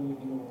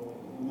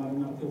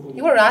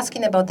 You were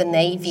asking about the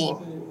Navy.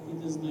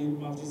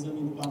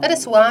 It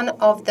is one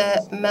of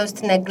the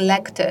most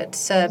neglected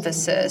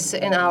services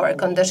in our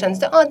conditions.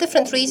 There are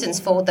different reasons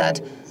for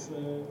that.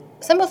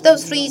 Some of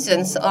those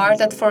reasons are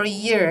that for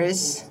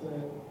years,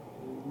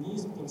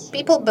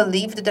 people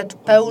believed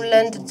that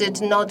Poland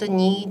did not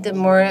need a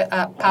more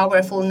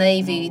powerful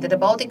navy, that the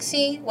Baltic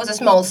Sea was a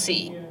small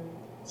sea,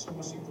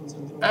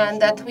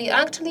 and that we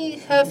actually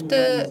have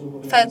to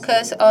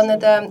focus on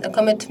the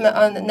commitment,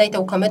 on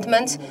NATO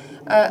commitments,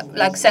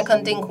 like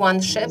seconding one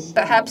ship,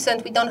 perhaps,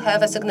 and we don't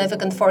have a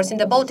significant force in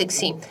the Baltic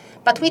Sea.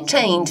 But we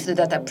changed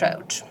that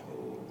approach.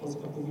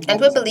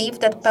 And we believe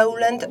that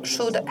Poland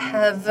should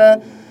have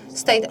a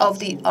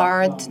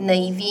state-of-the-art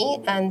navy,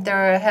 and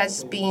there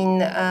has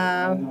been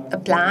a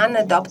plan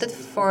adopted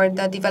for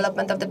the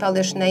development of the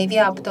Polish Navy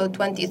up to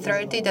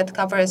 2030 that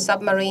covers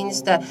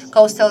submarines, the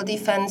coastal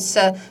defense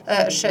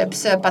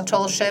ships,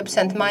 patrol ships,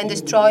 and mine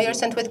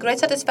destroyers. And with great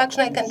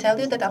satisfaction, I can tell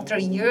you that after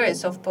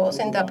years of pause,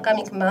 in the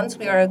upcoming months,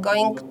 we are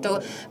going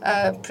to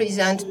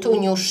present 2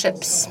 new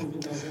ships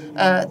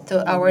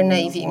to our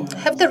Navy.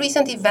 Have the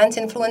recent events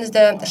influenced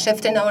the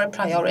shift in our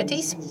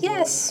priorities?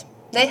 Yes,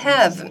 they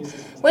have.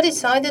 We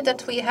decided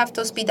that we have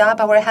to speed up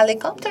our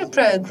helicopter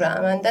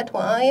program, and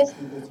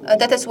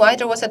that is why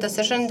there was a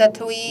decision that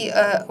we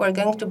were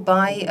going to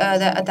buy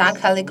the attack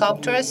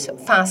helicopters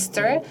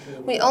faster.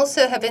 We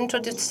also have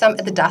introduced some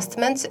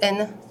adjustments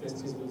in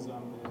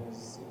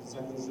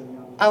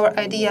our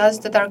ideas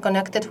that are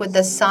connected with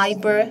the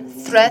cyber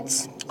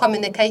threats,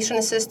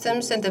 communication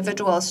systems,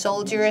 individual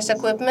soldiers'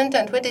 equipment,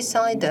 and we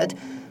decided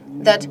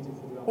that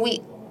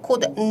we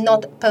could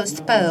not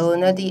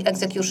postpone the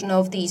execution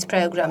of these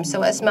programs.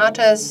 So as much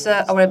as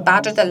our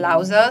budget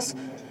allows us,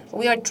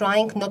 we are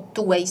trying not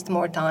to waste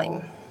more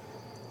time.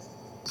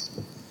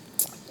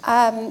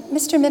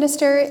 Mr.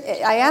 Minister,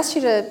 I asked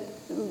you to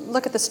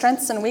look at the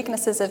strengths and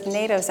weaknesses of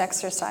NATO's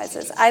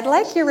exercises. I'd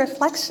like your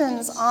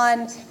reflections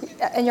on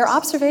and your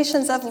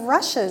observations of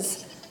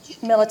Russia's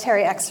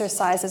military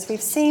exercises.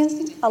 We've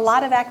seen a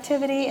lot of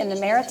activity in the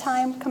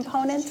maritime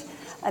component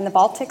and the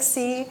Baltic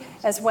Sea,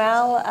 as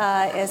well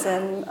as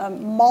in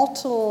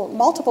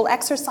multiple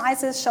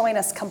exercises showing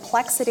us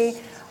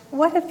complexity.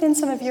 What have been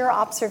some of your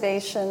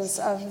observations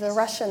of the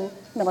Russian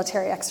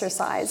military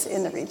exercise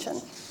in the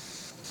region?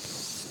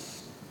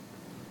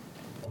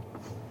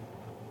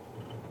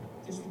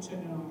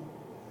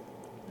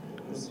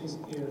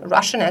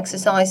 Russian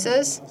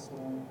exercises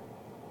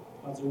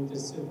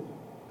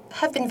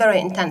have been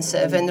very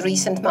intensive in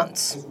recent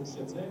months.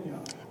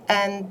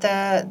 and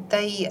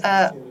they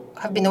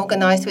have been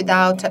organized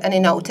without any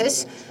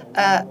notice.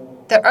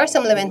 There are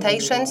some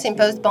limitations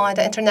imposed by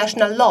the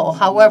international law.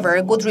 However,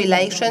 good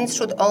relations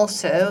should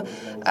also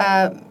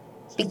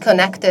be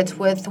connected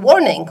with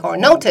warning or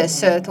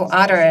notice to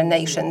other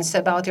nations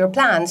about your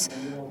plans.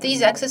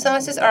 These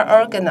exercises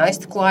are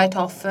organized quite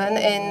often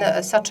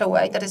in such a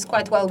way that is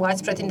quite well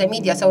widespread in the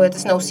media, so it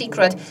is no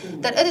secret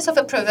that it is of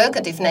a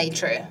provocative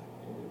nature.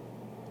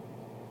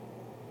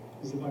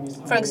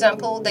 For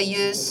example, they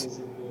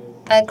use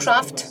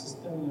aircraft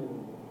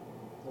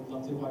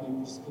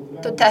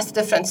to test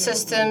different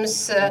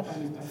systems,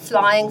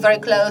 flying very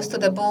close to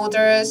the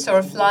borders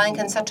or flying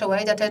in such a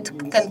way that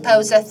it can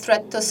pose a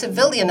threat to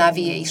civilian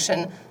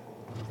aviation.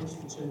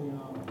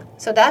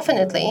 So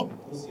definitely,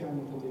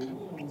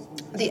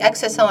 the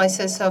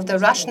exercises of the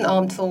Russian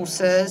armed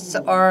forces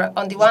are,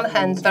 on the one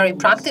hand, very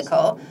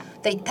practical.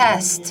 They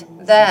test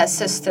their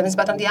systems,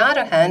 but on the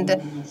other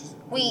hand,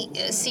 we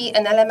see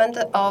an element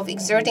of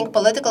exerting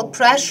political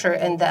pressure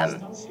in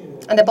them.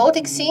 And the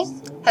Baltic Sea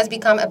has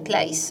become a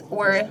place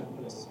where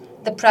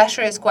the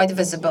pressure is quite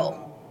visible.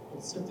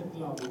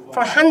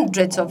 For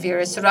hundreds of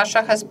years,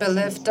 Russia has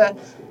believed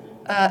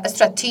a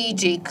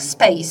strategic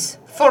space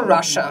for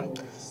Russia.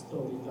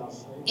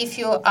 If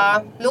you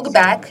look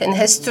back in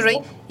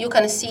history, you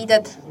can see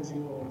that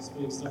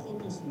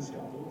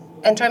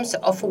in terms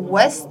of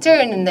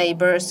Western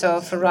neighbors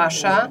of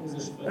Russia,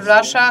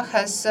 Russia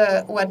has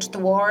waged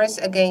wars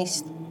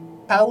against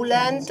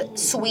Poland,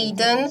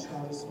 Sweden.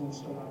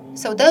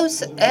 So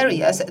those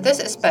areas, this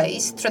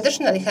space,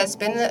 traditionally has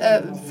been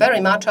very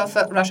much of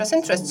Russia's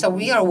interest. So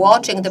we are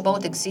watching the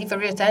Baltic Sea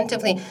very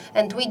attentively,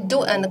 and we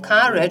do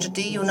encourage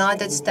the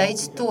United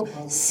States to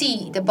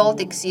see the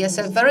Baltic Sea as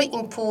a very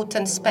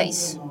important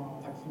space.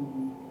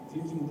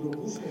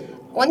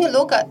 When you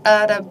look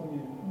at a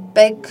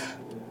big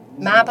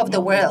map of the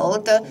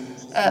world,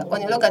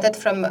 when you look at it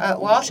from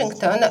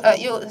Washington,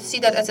 you see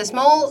that it's a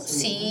small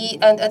sea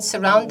and it's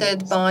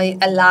surrounded by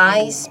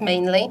allies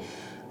mainly.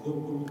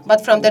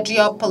 But from the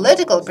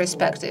geopolitical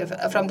perspective,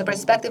 from the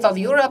perspective of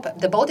Europe,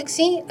 the Baltic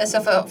Sea is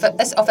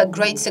of a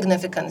great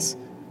significance.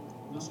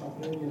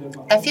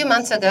 A few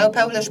months ago,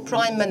 Polish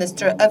Prime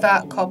Minister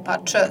Ewa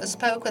Kopacz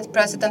spoke with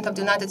President of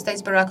the United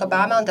States, Barack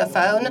Obama, on the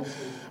phone.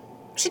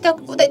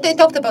 They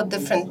talked about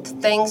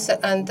different things,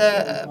 and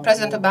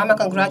President Obama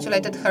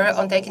congratulated her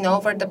on taking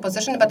over the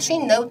position, but she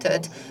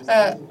noted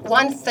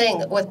one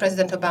thing with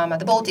President Obama,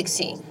 the Baltic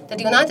Sea, that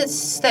the United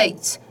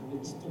States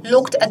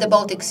looked at the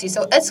Baltic Sea.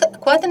 So it's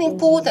quite an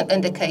important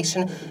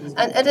indication,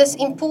 and it is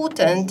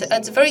important.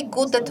 It's very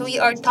good that we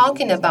are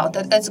talking about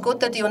it. It's good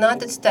that the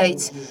United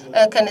States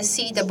can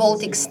see the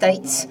Baltic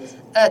states.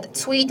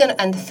 Sweden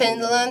and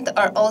Finland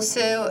are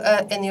also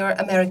in your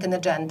American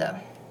agenda.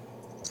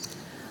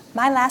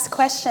 My last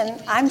question,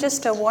 I'm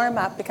just a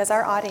warm-up because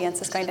our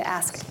audience is going to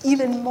ask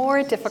even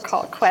more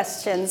difficult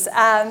questions.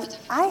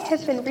 I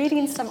have been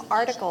reading some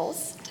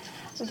articles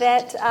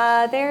that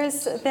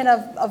there's been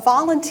a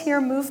volunteer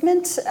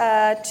movement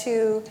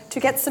to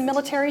get some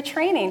military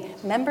training.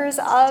 Members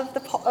of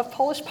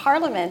Polish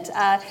Parliament,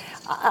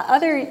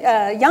 other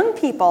young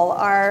people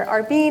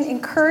are being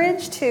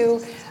encouraged to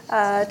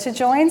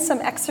join some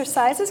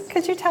exercises.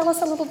 Could you tell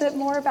us a little bit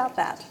more about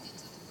that?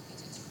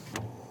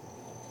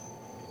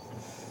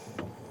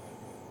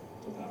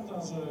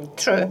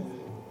 True.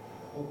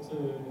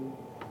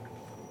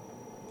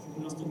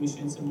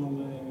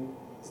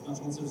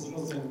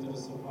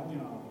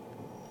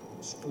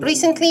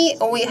 Recently,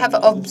 we have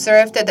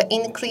observed the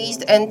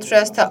increased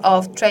interest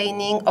of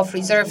training of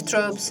reserve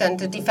troops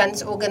and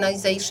defense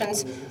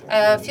organizations.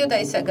 A few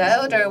days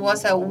ago, there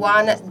was a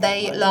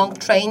one-day-long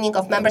training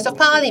of members of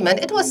parliament.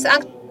 It was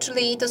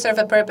actually to serve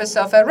a purpose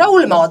of a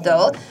role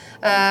model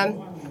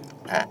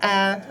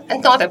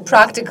and not a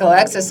practical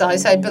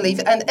exercise, I believe.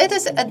 And it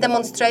is a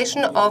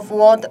demonstration of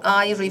what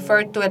I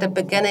referred to at the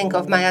beginning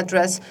of my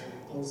address,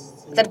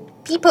 that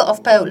people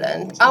of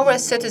Poland, our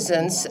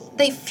citizens,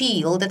 they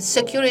feel that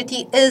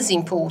security is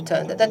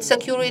important, that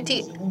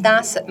security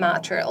does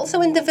matter,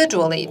 also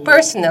individually,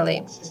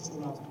 personally.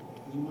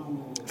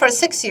 For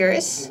 6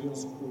 years,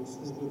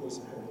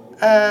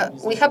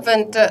 we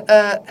haven't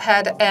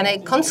had any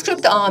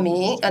conscript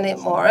army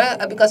anymore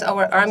because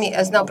our army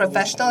is now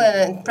professional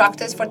and in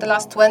practice for the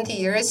last 20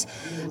 years.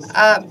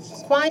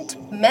 Quite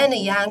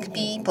many young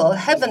people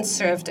haven't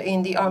served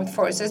in the armed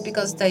forces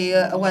because they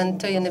went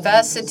to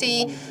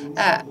university.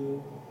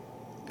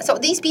 So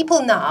these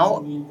people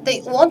now,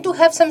 they want to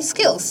have some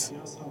skills.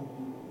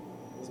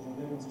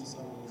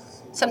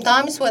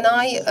 Sometimes when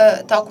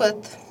I talk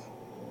with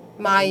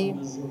my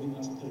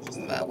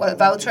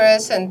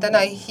vouchers, and then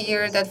I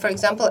hear that, for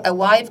example, a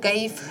wife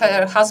gave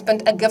her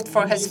husband a gift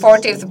for his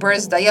 40th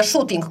birthday, a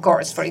shooting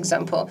course, for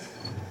example.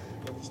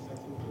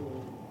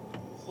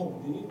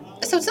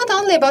 So it's not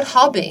only about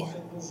hobby.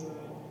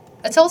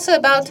 It's also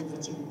about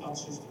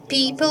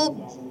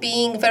people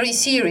being very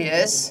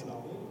serious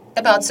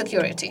about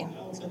security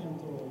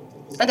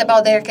and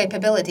about their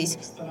capabilities.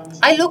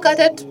 I look at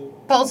it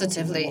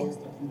positively.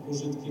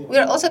 We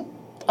are also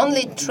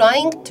only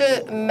trying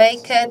to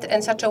make it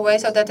in such a way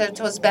so that it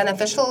was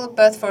beneficial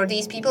both for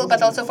these people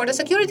but also for the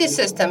security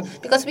system.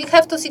 Because we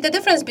have to see the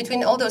difference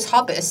between all those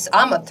hobbyists,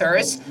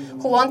 amateurs,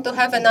 who want to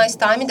have a nice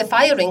time in the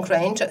firing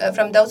range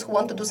from those who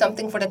want to do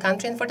something for the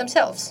country and for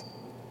themselves.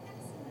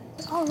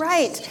 All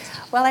right.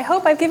 Well, I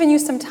hope I've given you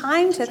some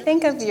time to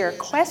think of your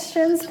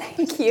questions.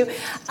 Thank you.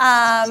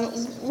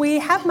 We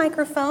have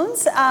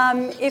microphones.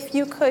 If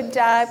you could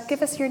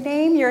give us your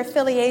name, your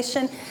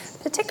affiliation,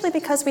 particularly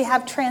because we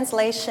have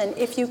translation,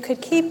 if you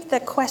could keep the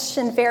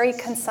question very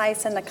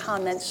concise and the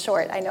comments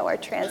short, I know our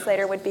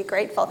translator would be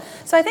grateful.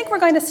 So I think we're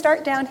going to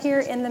start down here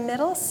in the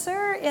middle.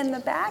 Sir, in the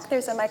back,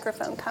 there's a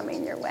microphone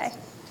coming your way.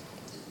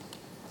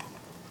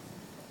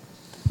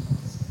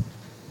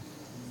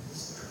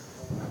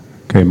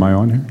 Okay, am I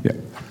on here? Yeah.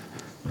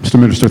 Mr.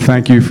 Minister,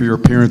 thank you for your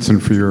appearance and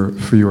for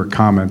your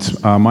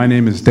comments. My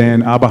name is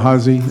Dan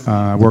Abahazi.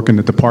 I work in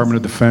the Department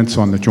of Defense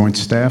on the Joint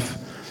Staff,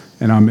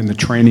 and I'm in the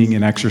training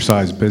and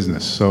exercise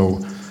business. So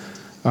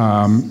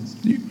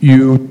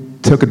you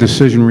took a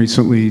decision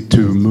recently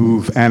to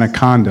move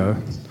Anaconda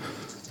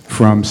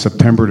from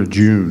September to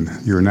June,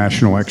 your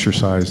national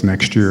exercise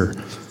next year,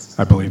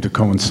 I believe, to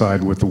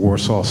coincide with the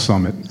Warsaw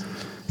Summit.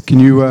 Can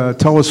you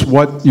tell us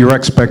what your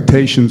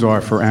expectations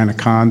are for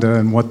Anaconda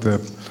and what the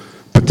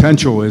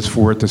potential is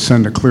for it to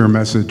send a clear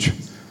message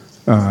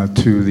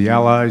to the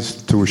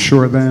allies, to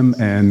assure them,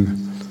 and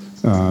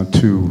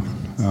to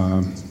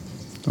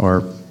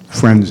our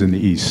friends in the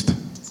East?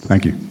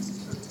 Thank you.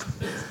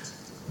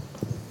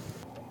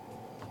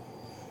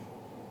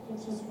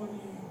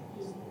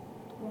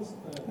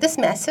 This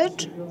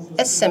message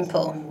is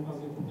simple.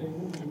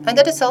 And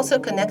that is also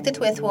connected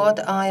with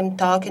what I'm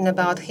talking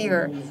about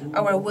here.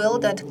 Our will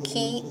that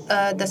key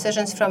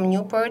decisions from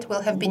Newport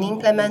will have been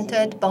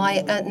implemented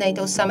by a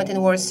NATO summit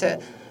in Warsaw.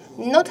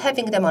 Not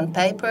having them on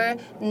paper,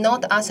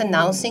 not us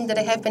announcing that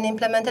they have been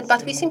implemented,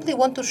 but we simply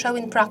want to show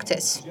in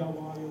practice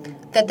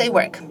that they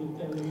work.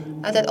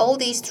 That all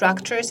these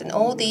structures and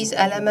all these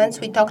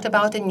elements we talked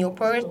about in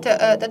Newport,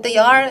 that they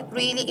are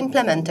really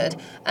implemented.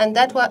 And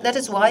that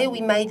is why we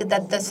made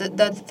that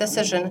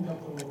decision.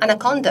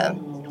 Anaconda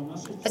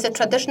is a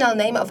traditional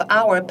name of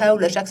our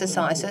Polish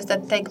exercises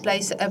that take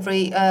place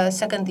every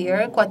second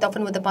year, quite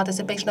often with the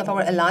participation of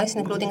our allies,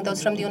 including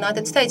those from the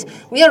United States.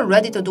 We are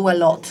ready to do a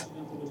lot.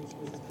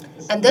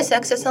 And this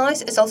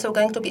exercise is also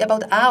going to be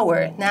about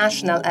our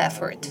national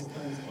effort.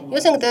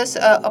 Using this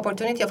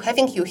opportunity of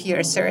having you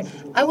here, sir,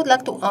 I would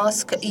like to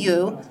ask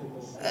you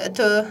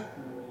to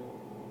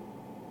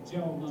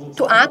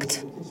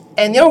act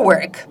in your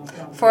work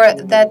for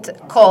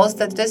that cause,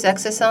 that this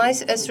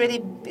exercise is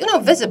really,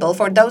 visible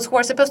for those who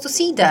are supposed to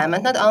see them,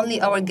 and not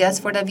only our guests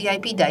for the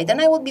VIP day. Then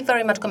I will be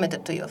very much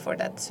committed to you for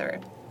that, sir.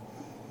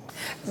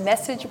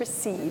 Message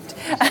received.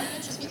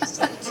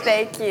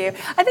 Thank you.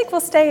 I think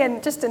we'll stay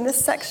in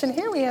this section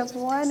here. We have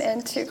 1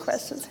 and 2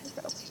 questions. Here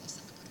you go.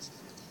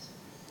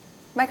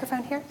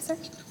 Microphone here, sir.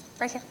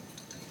 Right here.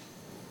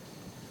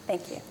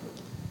 Thank you.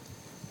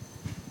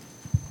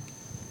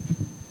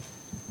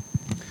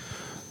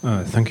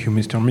 Thank you,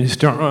 Mr.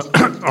 Minister.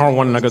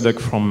 Arwan Lagadek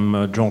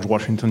from George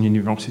Washington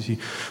University.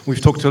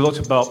 We've talked a lot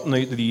about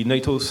the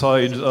NATO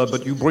side,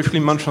 but you briefly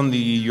mentioned the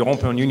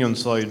European Union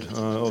side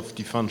of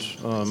defense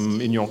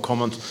in your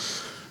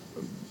comments.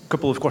 A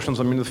couple of questions.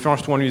 The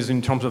first one is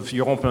in terms of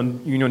European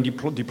Union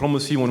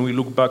diplomacy. When we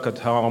look back at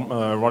how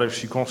Radek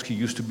Sikorski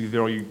used to be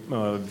very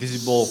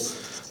visible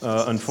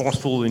and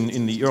forceful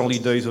in the early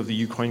days of the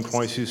Ukraine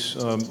crisis,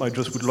 I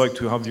just would like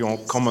to have your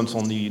comments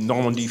on the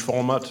Normandy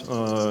format,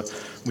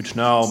 which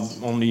now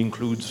only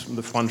includes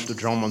the French, the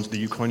Germans, the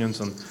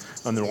Ukrainians,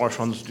 and the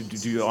Russians.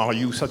 Are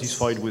you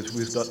satisfied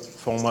with that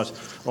format,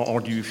 or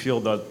do you feel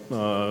that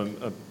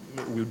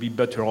we'll be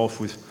better off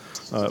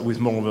with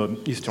more of an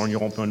Eastern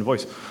European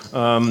voice?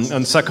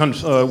 And second,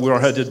 we are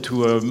headed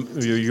to a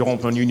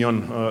European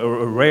Union,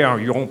 a rare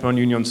European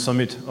Union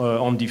summit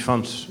on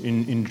defense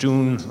in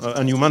June,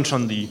 and you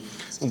mentioned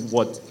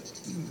what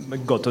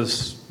got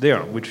us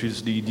there, which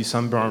is the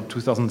December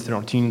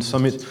 2013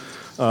 summit.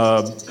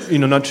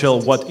 In a nutshell,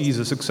 what is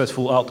a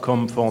successful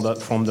outcome from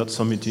that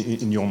summit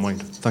in your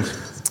mind? Thanks.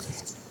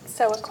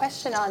 So a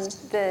question on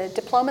the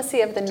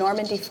diplomacy of the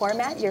Normandy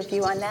format, your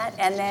view on that,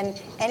 and then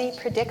any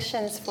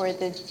predictions for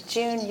the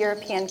June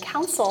European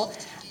Council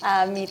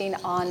meeting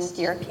on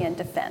European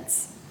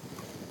defense.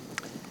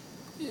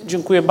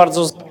 Dziękuję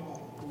bardzo.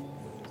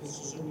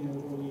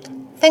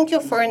 Thank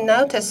you for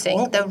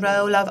noticing the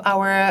role of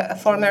our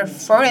former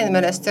foreign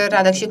minister,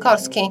 Radek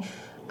Sikorski.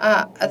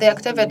 The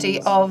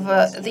activity of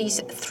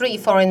these 3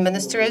 foreign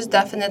ministers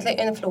definitely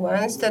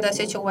influenced the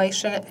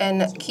situation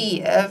in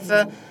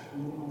Kiev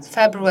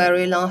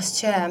February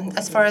last year.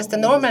 As far as the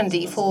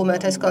Normandy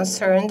format is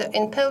concerned,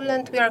 in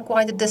Poland we are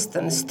quite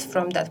distanced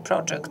from that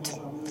project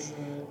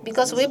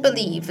because we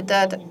believe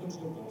that,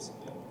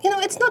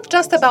 it's not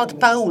just about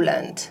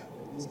Poland,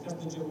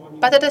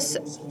 but it is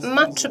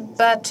much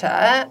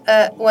better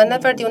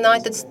whenever the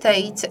United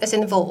States is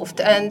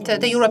involved and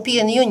the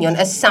European Union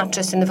as such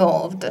is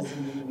involved.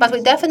 But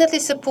we definitely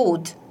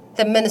support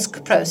the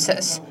Minsk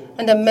process.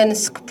 and the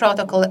Minsk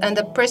Protocol and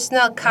the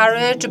personal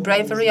courage,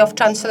 bravery of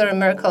Chancellor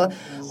Merkel,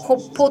 who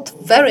put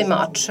very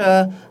much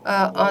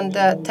on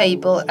the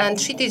table, and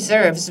she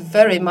deserves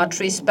very much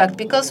respect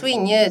because we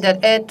knew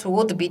that it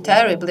would be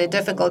terribly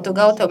difficult to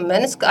go to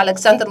Minsk,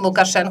 Alexander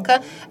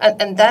Lukashenko,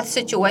 and in that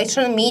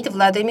situation meet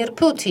Vladimir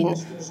Putin.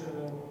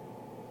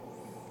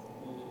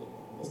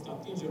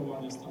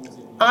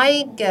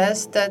 I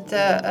guess that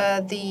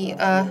the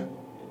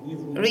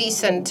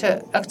recent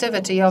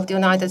activity of the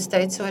United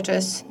States, which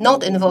is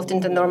not involved in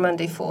the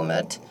Normandy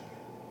format,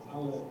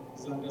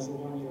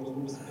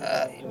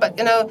 but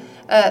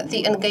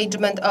the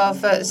engagement of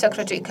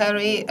Secretary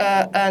Kerry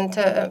and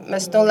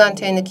Ms.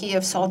 Nuland in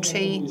Kiev,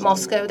 Sochi,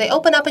 Moscow, they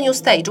open up a new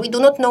stage. We do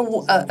not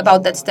know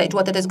about that stage,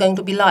 what it is going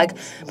to be like.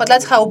 But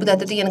let's hope that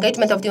the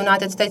engagement of the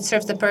United States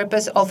serves the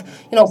purpose of,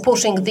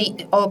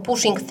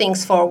 pushing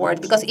things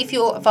forward. Because if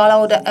you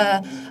follow the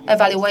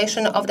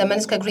evaluation of the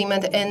Minsk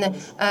agreement in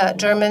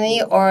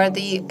Germany or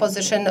the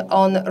position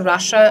on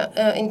Russia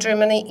in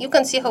Germany, you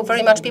can see how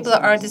very much people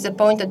are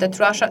disappointed that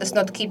Russia is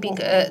not keeping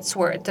its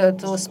word,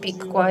 to speak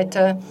quite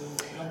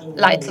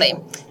lightly.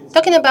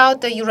 Talking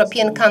about the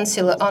European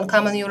Council on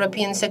Common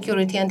European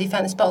Security and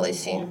Defense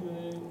Policy,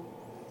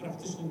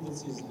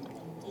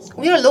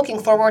 we are looking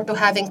forward to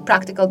having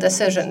practical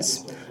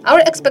decisions. Our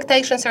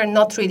expectations are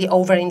not really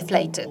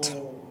overinflated.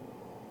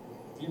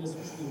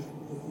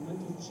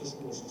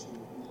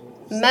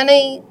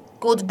 Many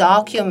good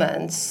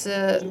documents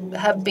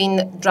have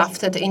been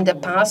drafted in the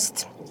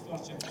past.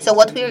 So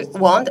what we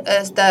want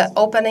is the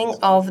opening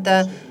of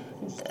the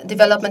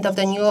development of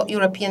the new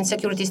European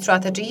security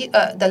strategy.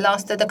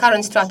 The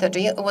current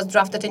strategy was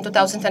drafted in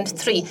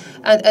 2003,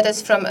 and it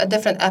is from a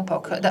different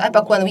epoch, the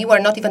epoch when we were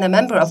not even a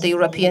member of the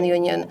European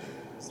Union.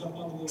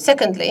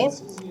 Secondly,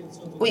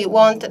 we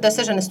want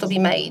decisions to be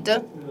made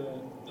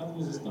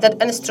that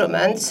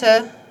instruments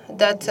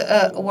that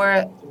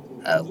were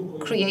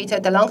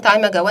created a long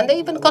time ago, and they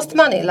even cost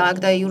money,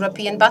 like the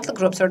European battle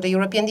groups or the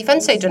European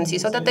Defense Agency,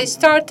 so that they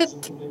started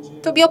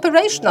to be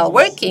operational,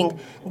 working,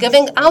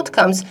 giving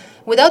outcomes,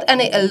 without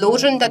any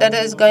illusion that it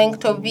is going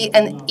to be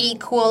an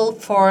equal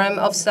form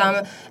of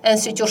some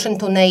institution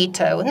to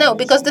NATO. No,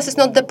 because this is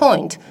not the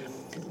point.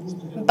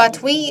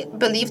 But we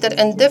believe that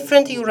in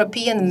different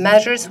European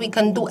measures we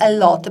can do a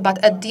lot.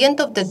 But at the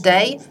end of the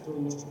day,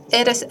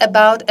 it is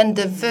about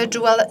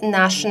individual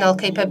national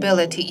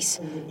capabilities.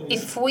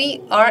 If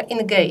we are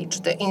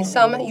engaged in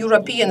some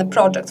European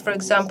projects, for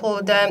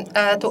example,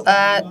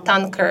 the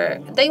tanker,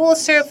 they will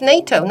serve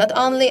NATO, not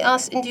only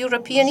us in the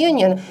European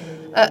Union.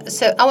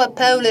 So our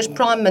Polish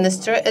Prime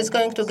Minister is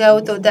going to go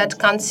to that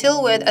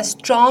council with a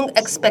strong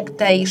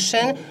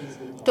expectation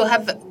to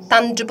have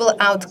tangible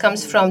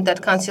outcomes from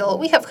that council.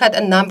 We have had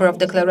a number of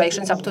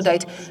declarations up to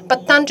date,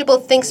 but tangible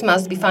things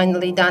must be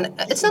finally done.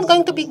 It's not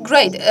going to be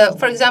great.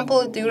 For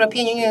example, the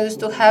European Union used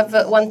to have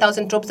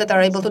 1,000 troops that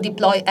are able to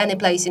deploy any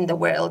place in the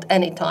world,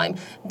 anytime.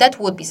 That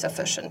would be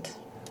sufficient.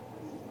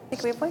 I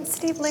think we have one.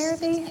 Steve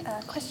Larrabee,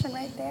 a question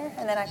right there,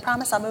 and then I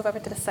promise I'll move over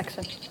to this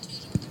section.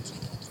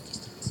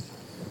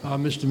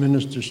 Mr.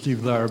 Minister,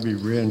 Steve Larrabee,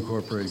 RAND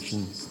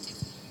Corporation.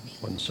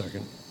 1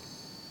 second.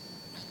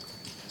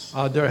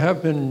 There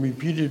have been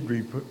repeated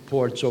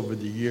reports over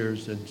the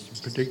years, and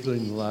particularly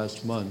in the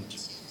last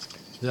month,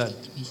 that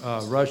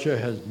Russia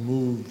has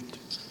moved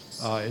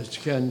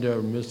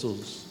Iskander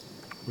missiles,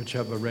 which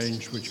have a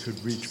range which could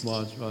reach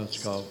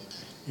Moscow,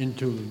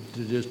 into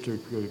the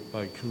district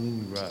by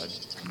Kaliningrad.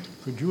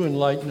 Could you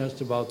enlighten us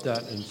about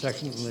that? And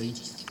secondly,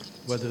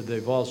 whether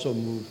they've also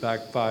moved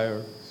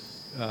backfire,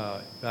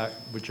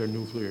 which are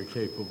nuclear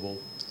capable,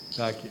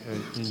 back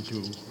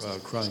into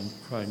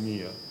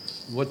Crimea.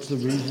 What's the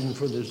reason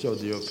for this, or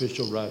the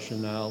official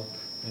rationale,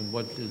 and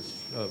what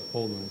is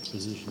Poland's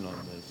position on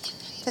this?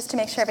 Just to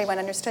make sure everyone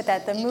understood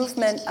that, the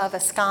movement of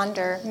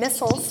Iskander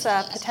missiles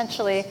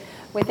potentially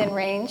within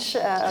range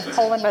of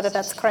Poland, whether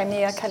that's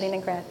Crimea,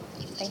 Kaliningrad.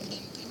 Thank you.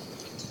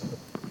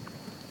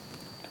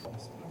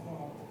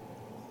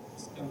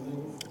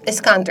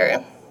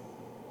 Iskander.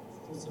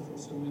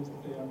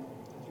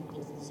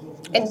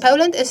 In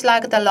Poland, it's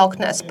like the Loch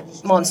Ness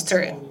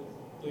monster.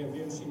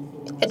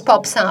 It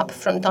pops up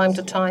from time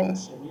to time.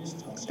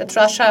 That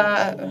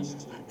Russia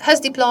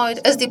has deployed,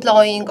 is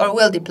deploying, or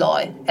will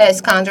deploy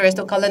Iskanders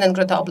to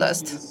Kaliningrad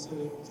Oblast.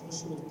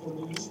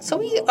 So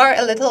we are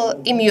a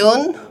little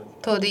immune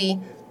to the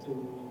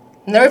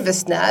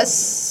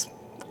nervousness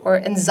or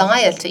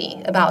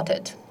anxiety about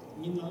it.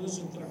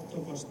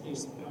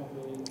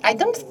 I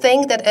don't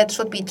think that it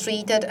should be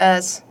treated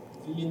as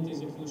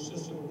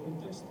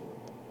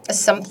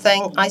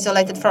something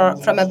isolated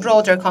from a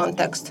broader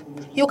context.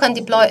 You can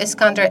deploy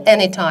Iskander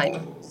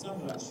anytime,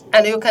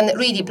 and you can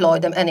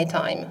redeploy them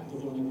anytime,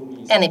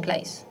 any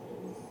place.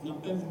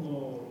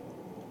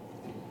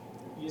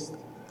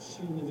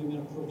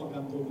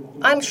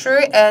 I'm sure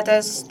it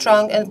is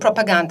strong in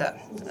propaganda,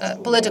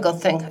 political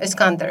thing,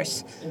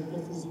 Iskanders.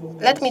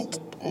 Let me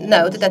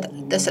note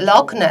that this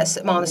Loch Ness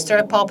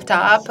monster popped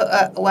up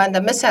when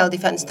the missile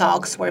defense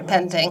talks were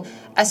pending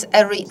as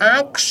a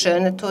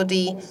reaction to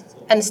the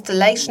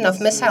installation of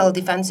missile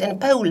defense in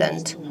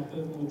Poland.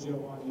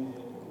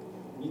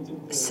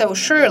 So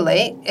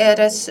surely it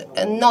is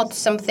not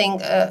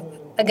something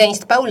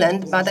against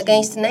Poland, but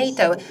against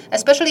NATO,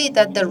 especially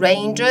that the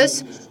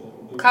ranges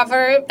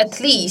cover at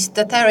least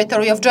the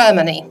territory of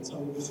Germany.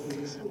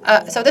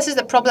 So this is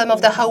the problem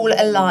of the whole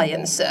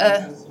alliance.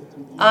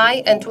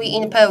 I and we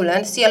in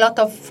Poland see a lot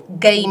of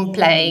game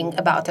playing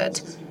about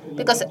it,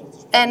 because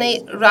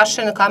any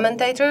Russian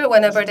commentator,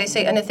 whenever they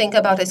say anything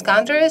about his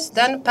countries,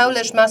 then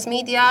Polish mass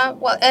media,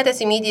 well, it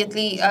is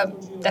immediately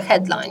the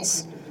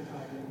headlines.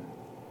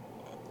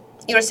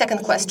 Your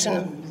second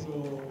question.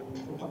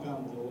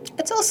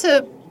 It's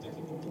also,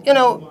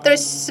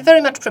 there's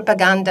very much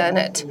propaganda in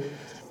it,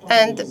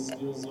 and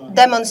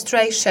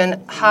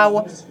demonstration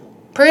how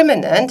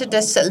permanent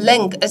this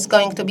link is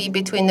going to be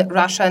between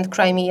Russia and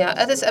Crimea.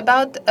 It is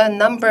about a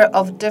number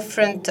of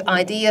different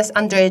ideas,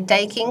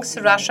 undertakings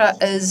Russia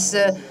is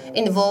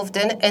involved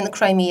in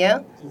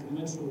Crimea.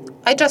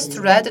 I just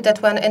read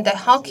that when in the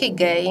hockey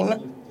game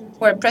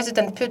where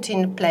President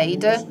Putin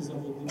played,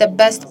 the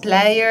best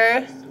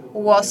player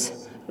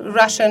was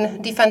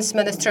Russian Defense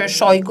Minister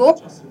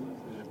Shoigu,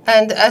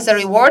 and as a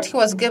reward, he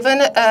was given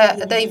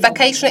the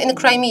vacation in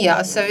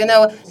Crimea. So,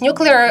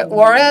 nuclear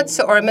warheads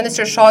or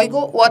Minister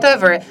Shoigu,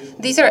 whatever.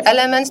 These are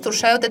elements to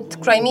show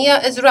that Crimea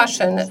is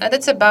Russian. And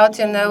it's about,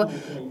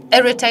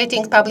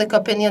 irritating public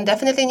opinion,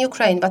 definitely in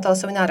Ukraine, but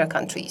also in other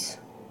countries.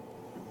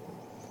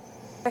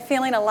 I'm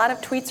feeling a lot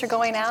of tweets are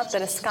going out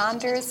that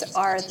Iskanders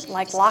are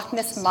like Loch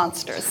Ness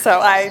monsters.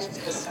 So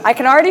I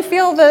can already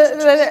feel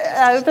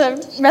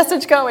the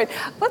message going.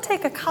 We'll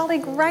take a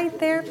colleague right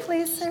there,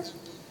 please, sir.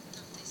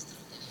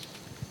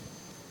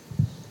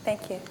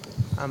 Thank you.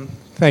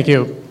 Thank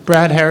you.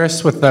 Brad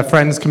Harris with the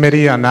Friends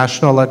Committee on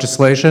National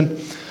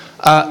Legislation.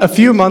 A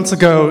few months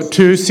ago,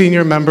 2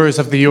 senior members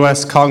of the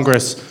U.S.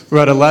 Congress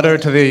wrote a letter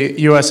to the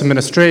U.S.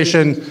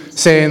 administration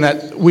saying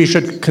that we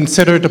should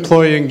consider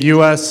deploying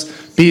U.S.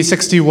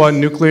 B-61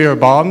 nuclear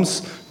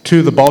bombs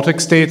to the Baltic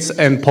states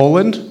and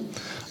Poland.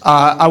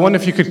 I wonder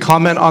if you could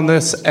comment on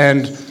this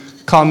and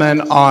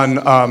comment on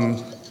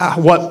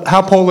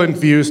how Poland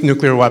views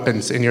nuclear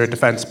weapons in your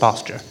defense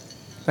posture.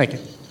 Thank you.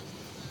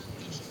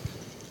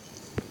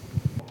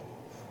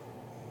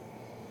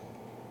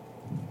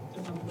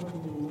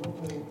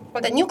 For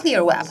the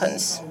nuclear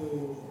weapons,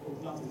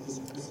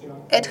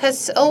 it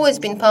has always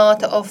been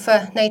part of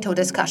NATO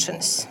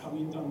discussions.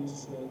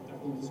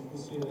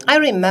 I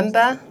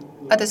remember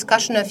a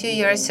discussion a few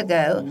years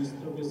ago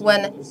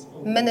when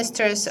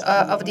ministers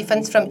of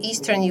defense from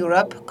Eastern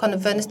Europe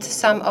convinced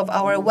some of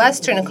our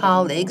Western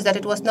colleagues that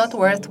it was not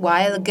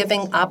worthwhile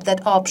giving up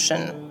that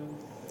option,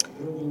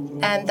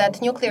 and that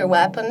nuclear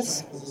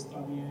weapons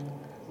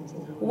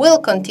will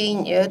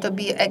continue to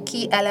be a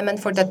key element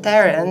for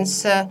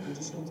deterrence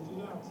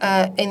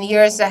in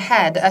years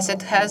ahead, as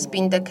it has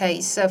been the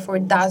case for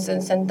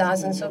dozens and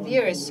dozens of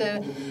years.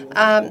 So,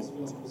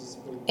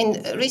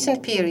 in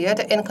recent period,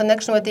 in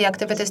connection with the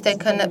activities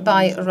taken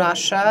by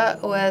Russia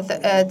with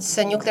its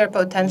nuclear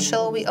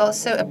potential, we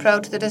also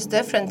approached this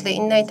differently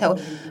in NATO.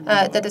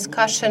 The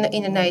discussion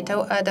in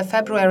NATO at the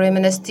February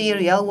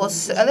ministerial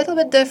was a little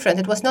bit different.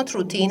 It was not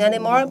routine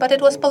anymore, but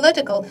it was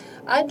political.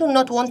 I do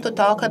not want to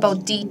talk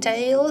about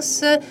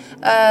details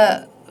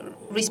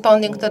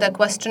responding to the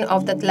question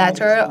of that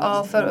letter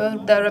of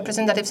the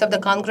representatives of the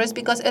Congress,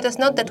 because it is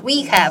not that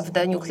we have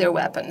the nuclear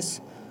weapons.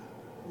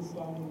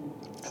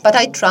 But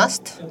I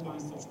trust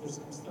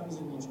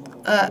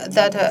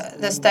that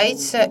the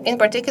states, in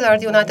particular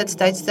the United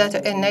States,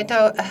 that in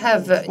NATO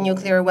have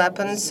nuclear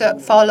weapons,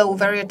 follow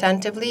very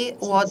attentively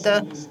what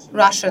the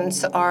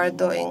Russians are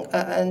doing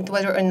and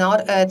whether or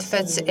not it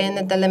fits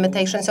in the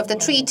limitations of the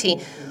treaty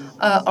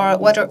or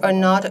whether or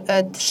not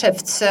it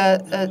shifts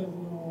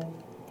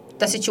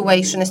the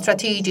situation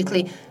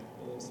strategically.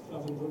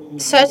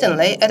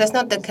 Certainly, it is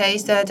not the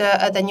case that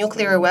the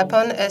nuclear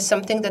weapon is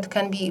something that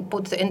can be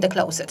put in the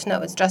closet.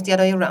 No, it's just the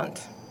other way around.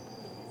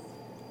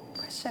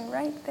 Question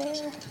right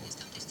there.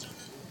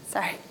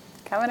 Sorry,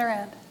 coming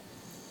around.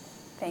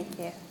 Thank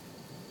you.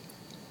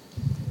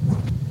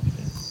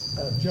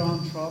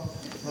 John Trop,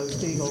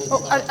 Post-Eagle.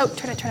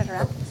 Turn it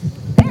around.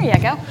 There you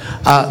go.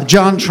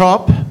 John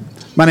Trop.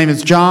 My name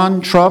is John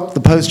Trop.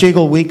 The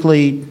Post-Eagle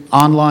weekly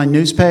online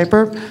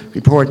newspaper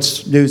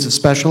reports news of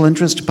special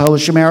interest to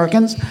Polish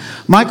Americans.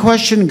 My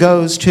question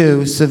goes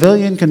to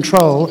civilian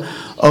control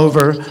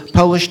over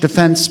Polish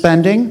defense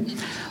spending.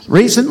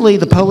 Recently,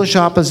 the Polish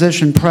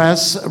opposition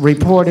press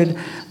reported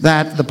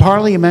that the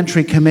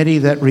parliamentary committee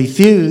that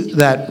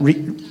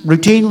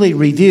routinely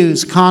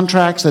reviews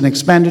contracts and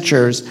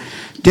expenditures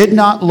did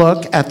not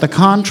look at the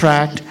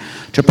contract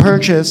to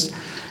purchase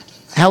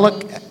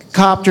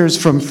helicopters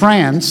from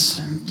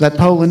France that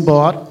Poland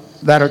bought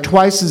that are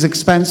twice as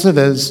expensive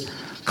as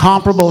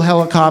comparable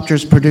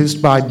helicopters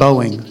produced by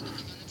Boeing.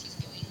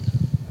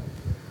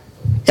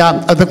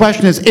 The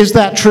question is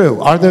that true?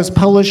 Are those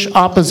Polish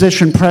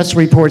opposition press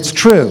reports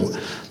true,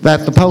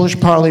 that the Polish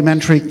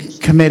parliamentary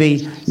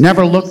committee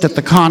never looked at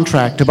the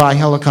contract to buy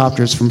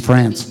helicopters from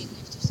France?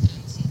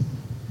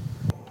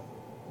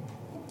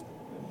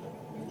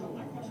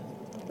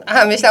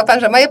 Myślał pan,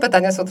 że moje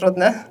pytania są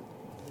trudne?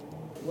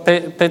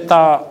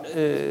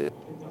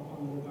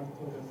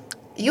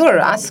 You're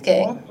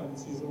asking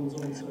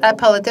a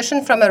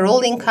politician from a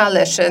ruling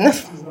coalition.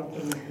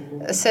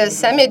 So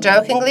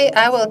semi-jokingly,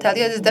 I will tell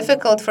you it is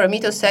difficult for me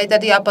to say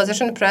that the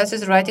opposition press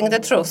is writing the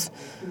truth.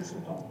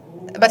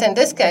 But in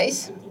this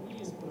case,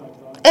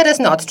 it is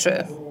not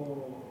true.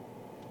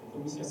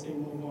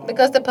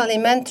 Because the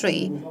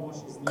parliamentary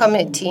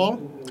committee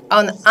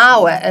on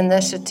our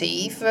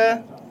initiative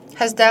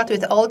has dealt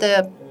with all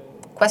the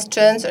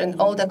questions and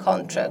all the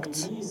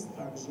contracts.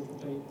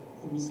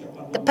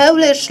 The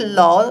Polish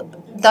law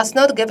does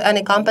not give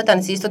any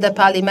competencies to the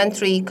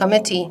parliamentary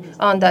committee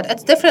on that.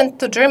 It's different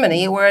to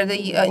Germany, where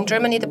in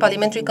Germany the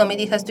parliamentary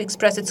committee has to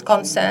express its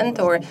consent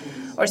or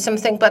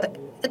something, but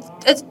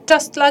it's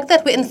just like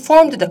that. We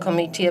informed the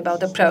committee about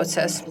the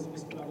process.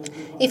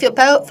 If you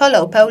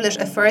follow Polish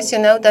affairs, you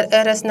know that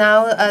it is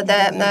now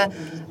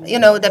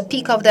the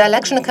peak of the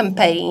election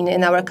campaign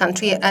in our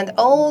country, and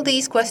all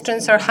these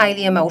questions are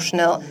highly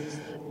emotional.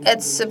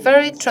 It's a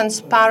very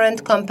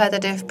transparent,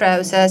 competitive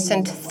process,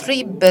 and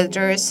 3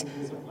 bidders.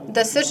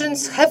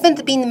 Decisions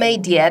haven't been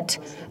made yet.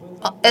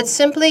 It's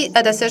simply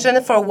a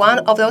decision for one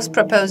of those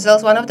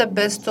proposals, one of the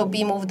bids, to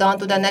be moved on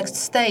to the next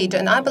stage.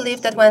 And I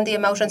believe that when the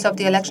emotions of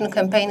the election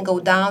campaign go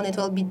down, it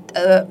will be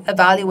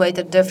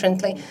evaluated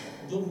differently.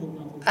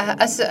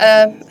 As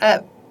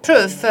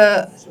proof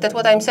that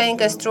what I'm saying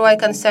is true, I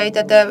can say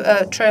that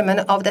the chairman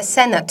of the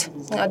Senate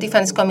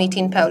Defense Committee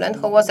in Poland,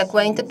 who was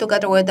acquainted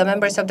together with the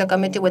members of the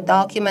committee with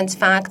documents,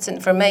 facts,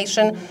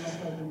 information,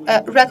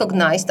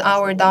 recognized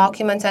our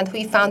documents, and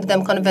we found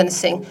them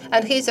convincing.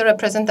 And he's a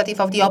representative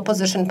of the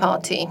opposition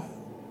party.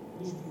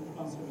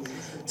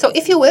 So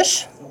if you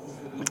wish,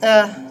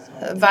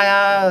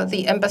 via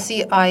the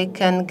embassy, I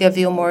can give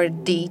you more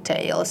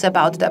details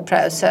about the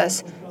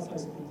process.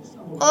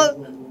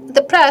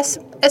 The press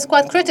is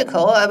quite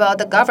critical about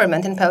the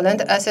government in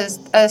Poland, as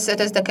it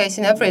is the case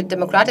in every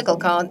democratic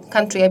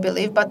country, I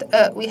believe. But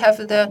we have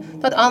the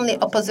not only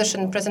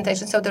opposition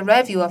presentation, so the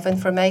review of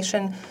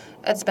information.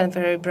 It's been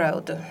very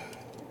broad.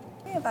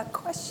 We have a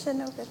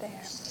question over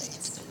there,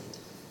 please.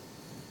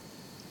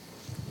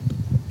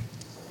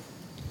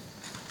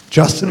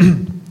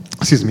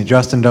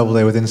 Justin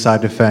Doubleday with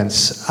Inside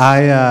Defense.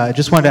 I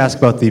just wanted to ask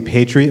about the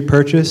Patriot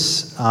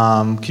purchase.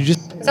 Could you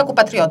just Zakup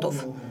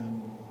patriotów.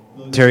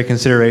 military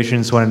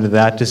considerations went into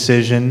that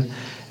decision,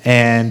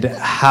 and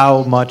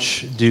how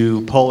much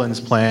do Poland's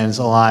plans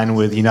align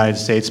with the United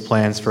States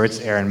plans for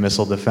its air and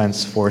missile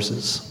defense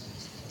forces?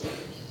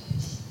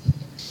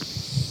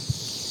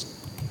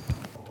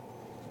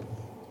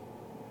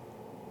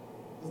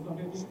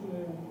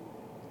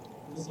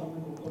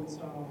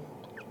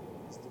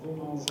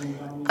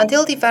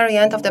 Until the very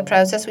end of the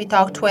process, we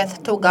talked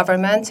with 2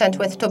 governments and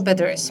with 2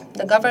 bidders,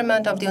 the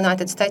government of the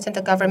United States and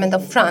the government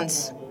of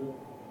France.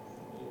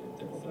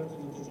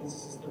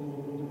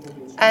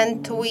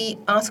 And we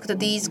asked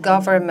these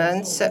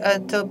governments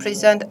to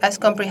present as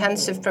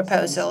comprehensive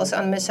proposals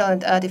on missile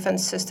and air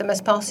defense system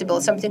as possible,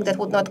 something that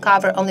would not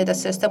cover only the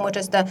system, which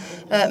is the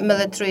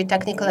military,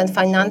 technical, and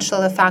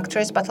financial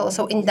factors, but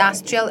also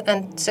industrial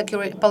and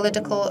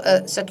political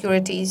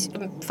security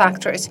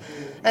factors.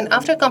 And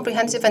after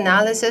comprehensive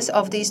analysis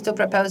of these 2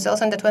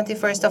 proposals, on the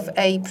 21st of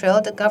April,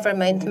 the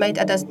government made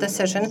a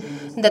decision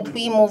that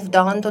we moved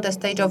on to the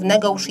stage of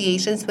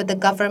negotiations with the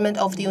government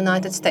of the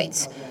United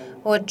States,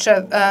 which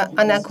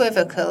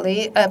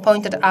unequivocally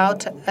pointed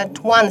out at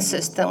one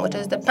system, which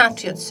is the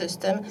Patriot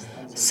system,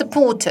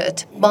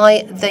 supported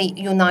by the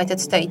United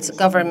States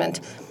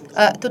government.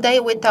 Today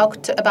we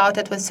talked about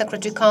it with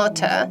Secretary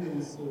Carter,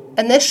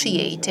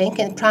 initiating,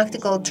 in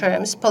practical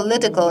terms,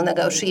 political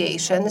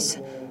negotiations.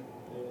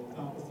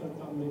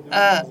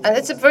 And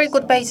it's a very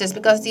good basis,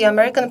 because the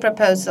American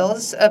proposal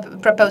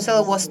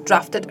was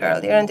drafted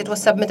earlier and it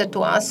was submitted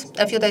to us.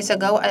 A few days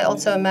ago, I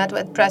also met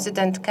with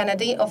President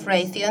Kennedy of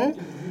Raytheon.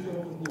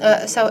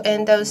 So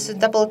in those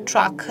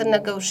double-track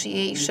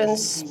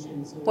negotiations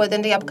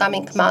within the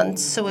upcoming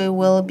months, we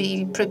will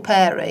be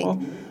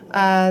preparing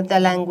the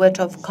language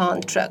of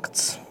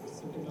contracts.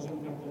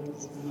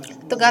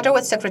 Together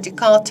with Secretary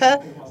Carter,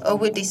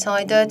 we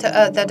decided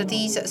that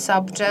these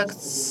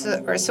subjects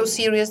are so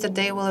serious that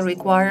they will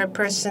require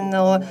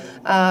personal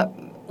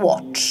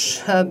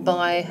watch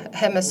by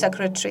him as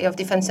Secretary of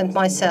Defense and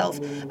myself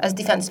as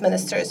Defense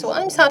Minister. So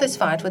I'm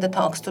satisfied with the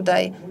talks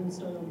today.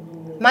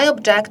 My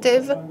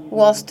objective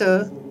was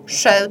to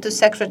show to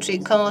Secretary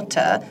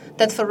Carter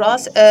that for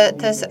us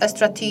it is a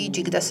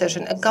strategic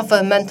decision, a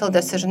governmental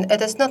decision.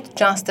 It is not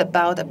just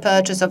about the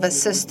purchase of a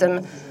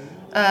system,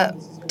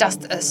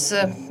 just as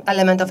an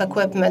element of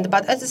equipment,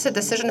 but it is a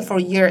decision for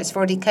years,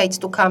 for decades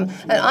to come.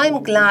 And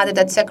I'm glad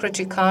that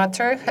Secretary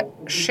Carter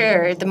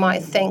shared my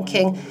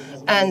thinking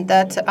and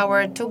that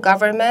our 2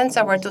 governments,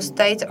 our 2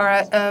 states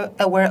are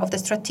aware of the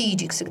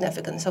strategic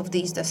significance of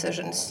these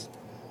decisions.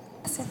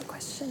 I see the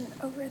question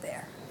over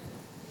there.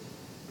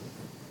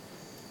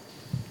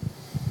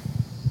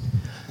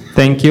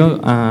 Thank you.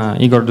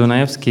 Igor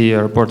Dunayevsky,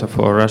 a reporter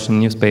for a Russian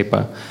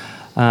newspaper.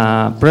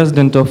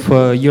 President of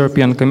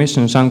European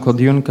Commission, Jean-Claude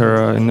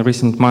Juncker, in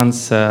recent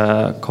months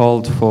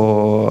called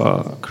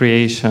for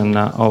creation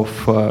of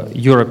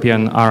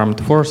European armed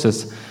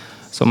forces.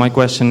 So my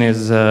question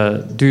is,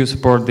 do you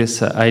support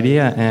this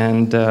idea,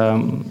 and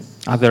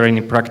are there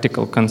any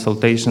practical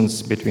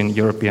consultations between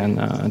European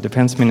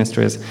defense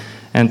ministries?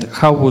 And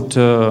how would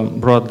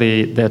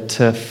broadly that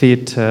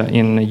fit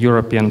in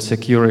European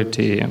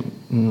security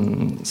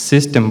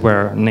system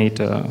where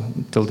NATO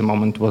till the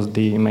moment was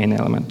the main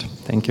element?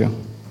 Thank you.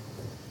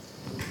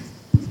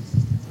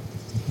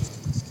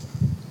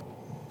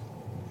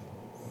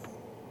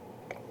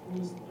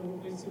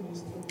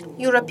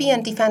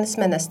 European defense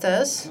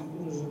ministers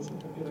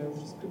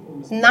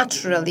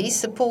naturally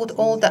support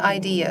all the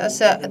ideas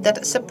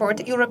that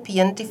support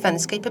European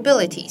defense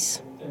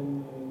capabilities.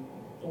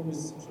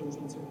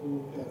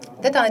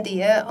 That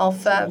idea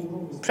of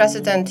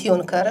President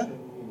Juncker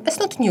is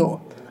not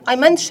new. I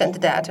mentioned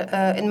that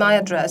in my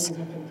address,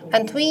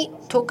 and we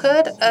took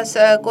it as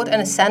a good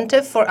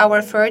incentive for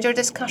our further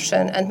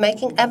discussion and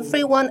making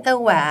everyone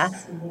aware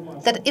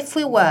that if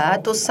we were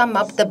to sum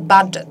up the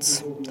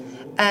budgets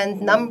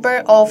and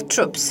number of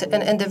troops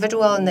in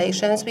individual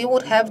nations, we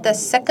would have the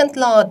second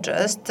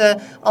largest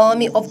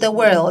army of the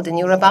world in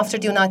Europe after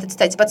the United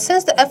States. But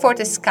since the effort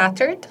is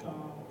scattered,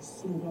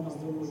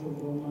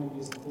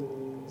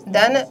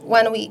 then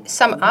when we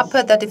sum up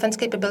the defense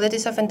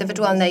capabilities of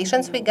individual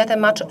nations, we get a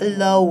much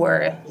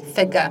lower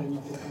figure.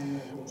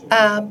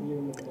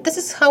 This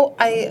is how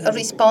I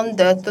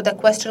responded to the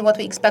question what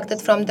we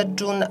expected from the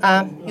June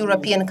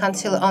European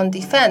Council on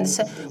Defense.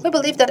 We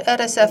believe that it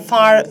is a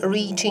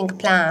far-reaching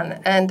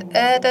plan, and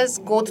it is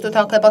good to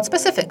talk about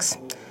specifics,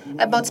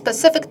 about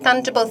specific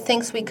tangible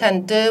things we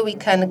can do, we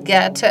can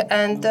get,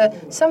 and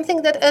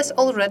something that is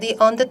already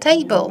on the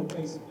table.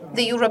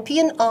 The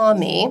European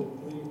Army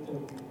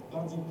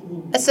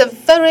is a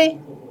very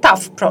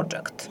tough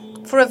project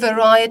for a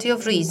variety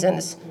of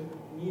reasons.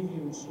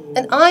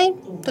 And I,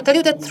 to tell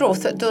you the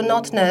truth, do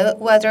not know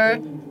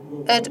whether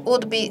it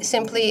would be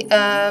simply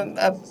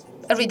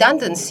a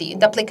redundancy,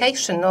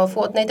 duplication of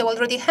what NATO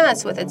already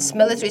has with its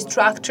military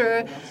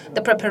structure,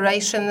 the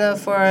preparation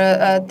for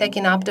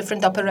taking up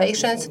different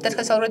operations that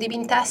has already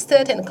been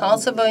tested in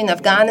Kosovo, in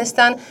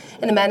Afghanistan,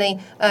 in many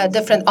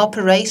different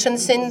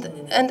operations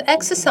and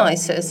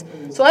exercises.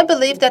 So I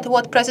believe that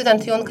what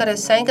President Juncker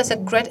is saying is a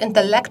great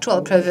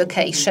intellectual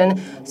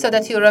provocation so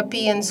that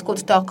Europeans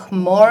could talk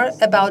more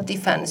about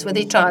defense with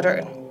each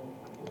other.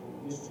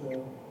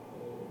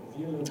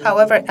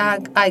 However,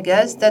 I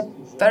guess that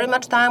very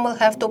much time will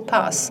have to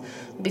pass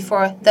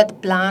before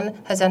that plan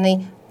has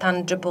any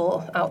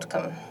tangible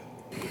outcome.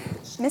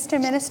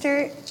 Mr.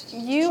 Minister,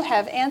 you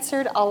have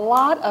answered a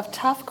lot of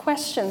tough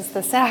questions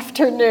this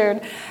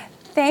afternoon.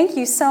 Thank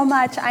you so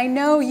much. I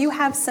know you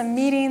have some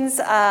meetings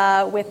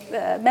with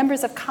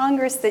members of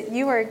Congress that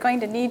you are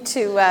going to need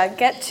to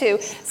get to,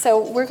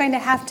 so we're going to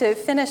have to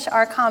finish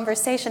our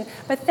conversation.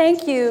 But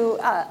thank you,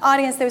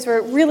 audience. Those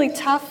were really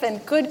tough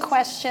and good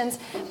questions.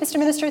 Mr.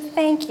 Minister,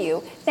 thank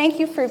you. Thank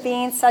you for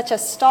being such a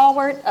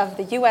stalwart of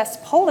the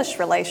U.S.-Polish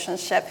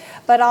relationship,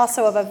 but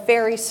also of a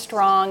very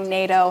strong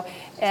NATO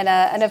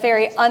and a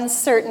very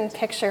uncertain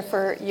picture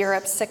for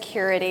Europe's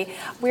security.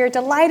 We're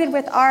delighted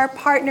with our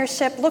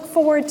partnership. Look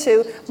forward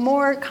to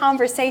more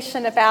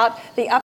conversation about the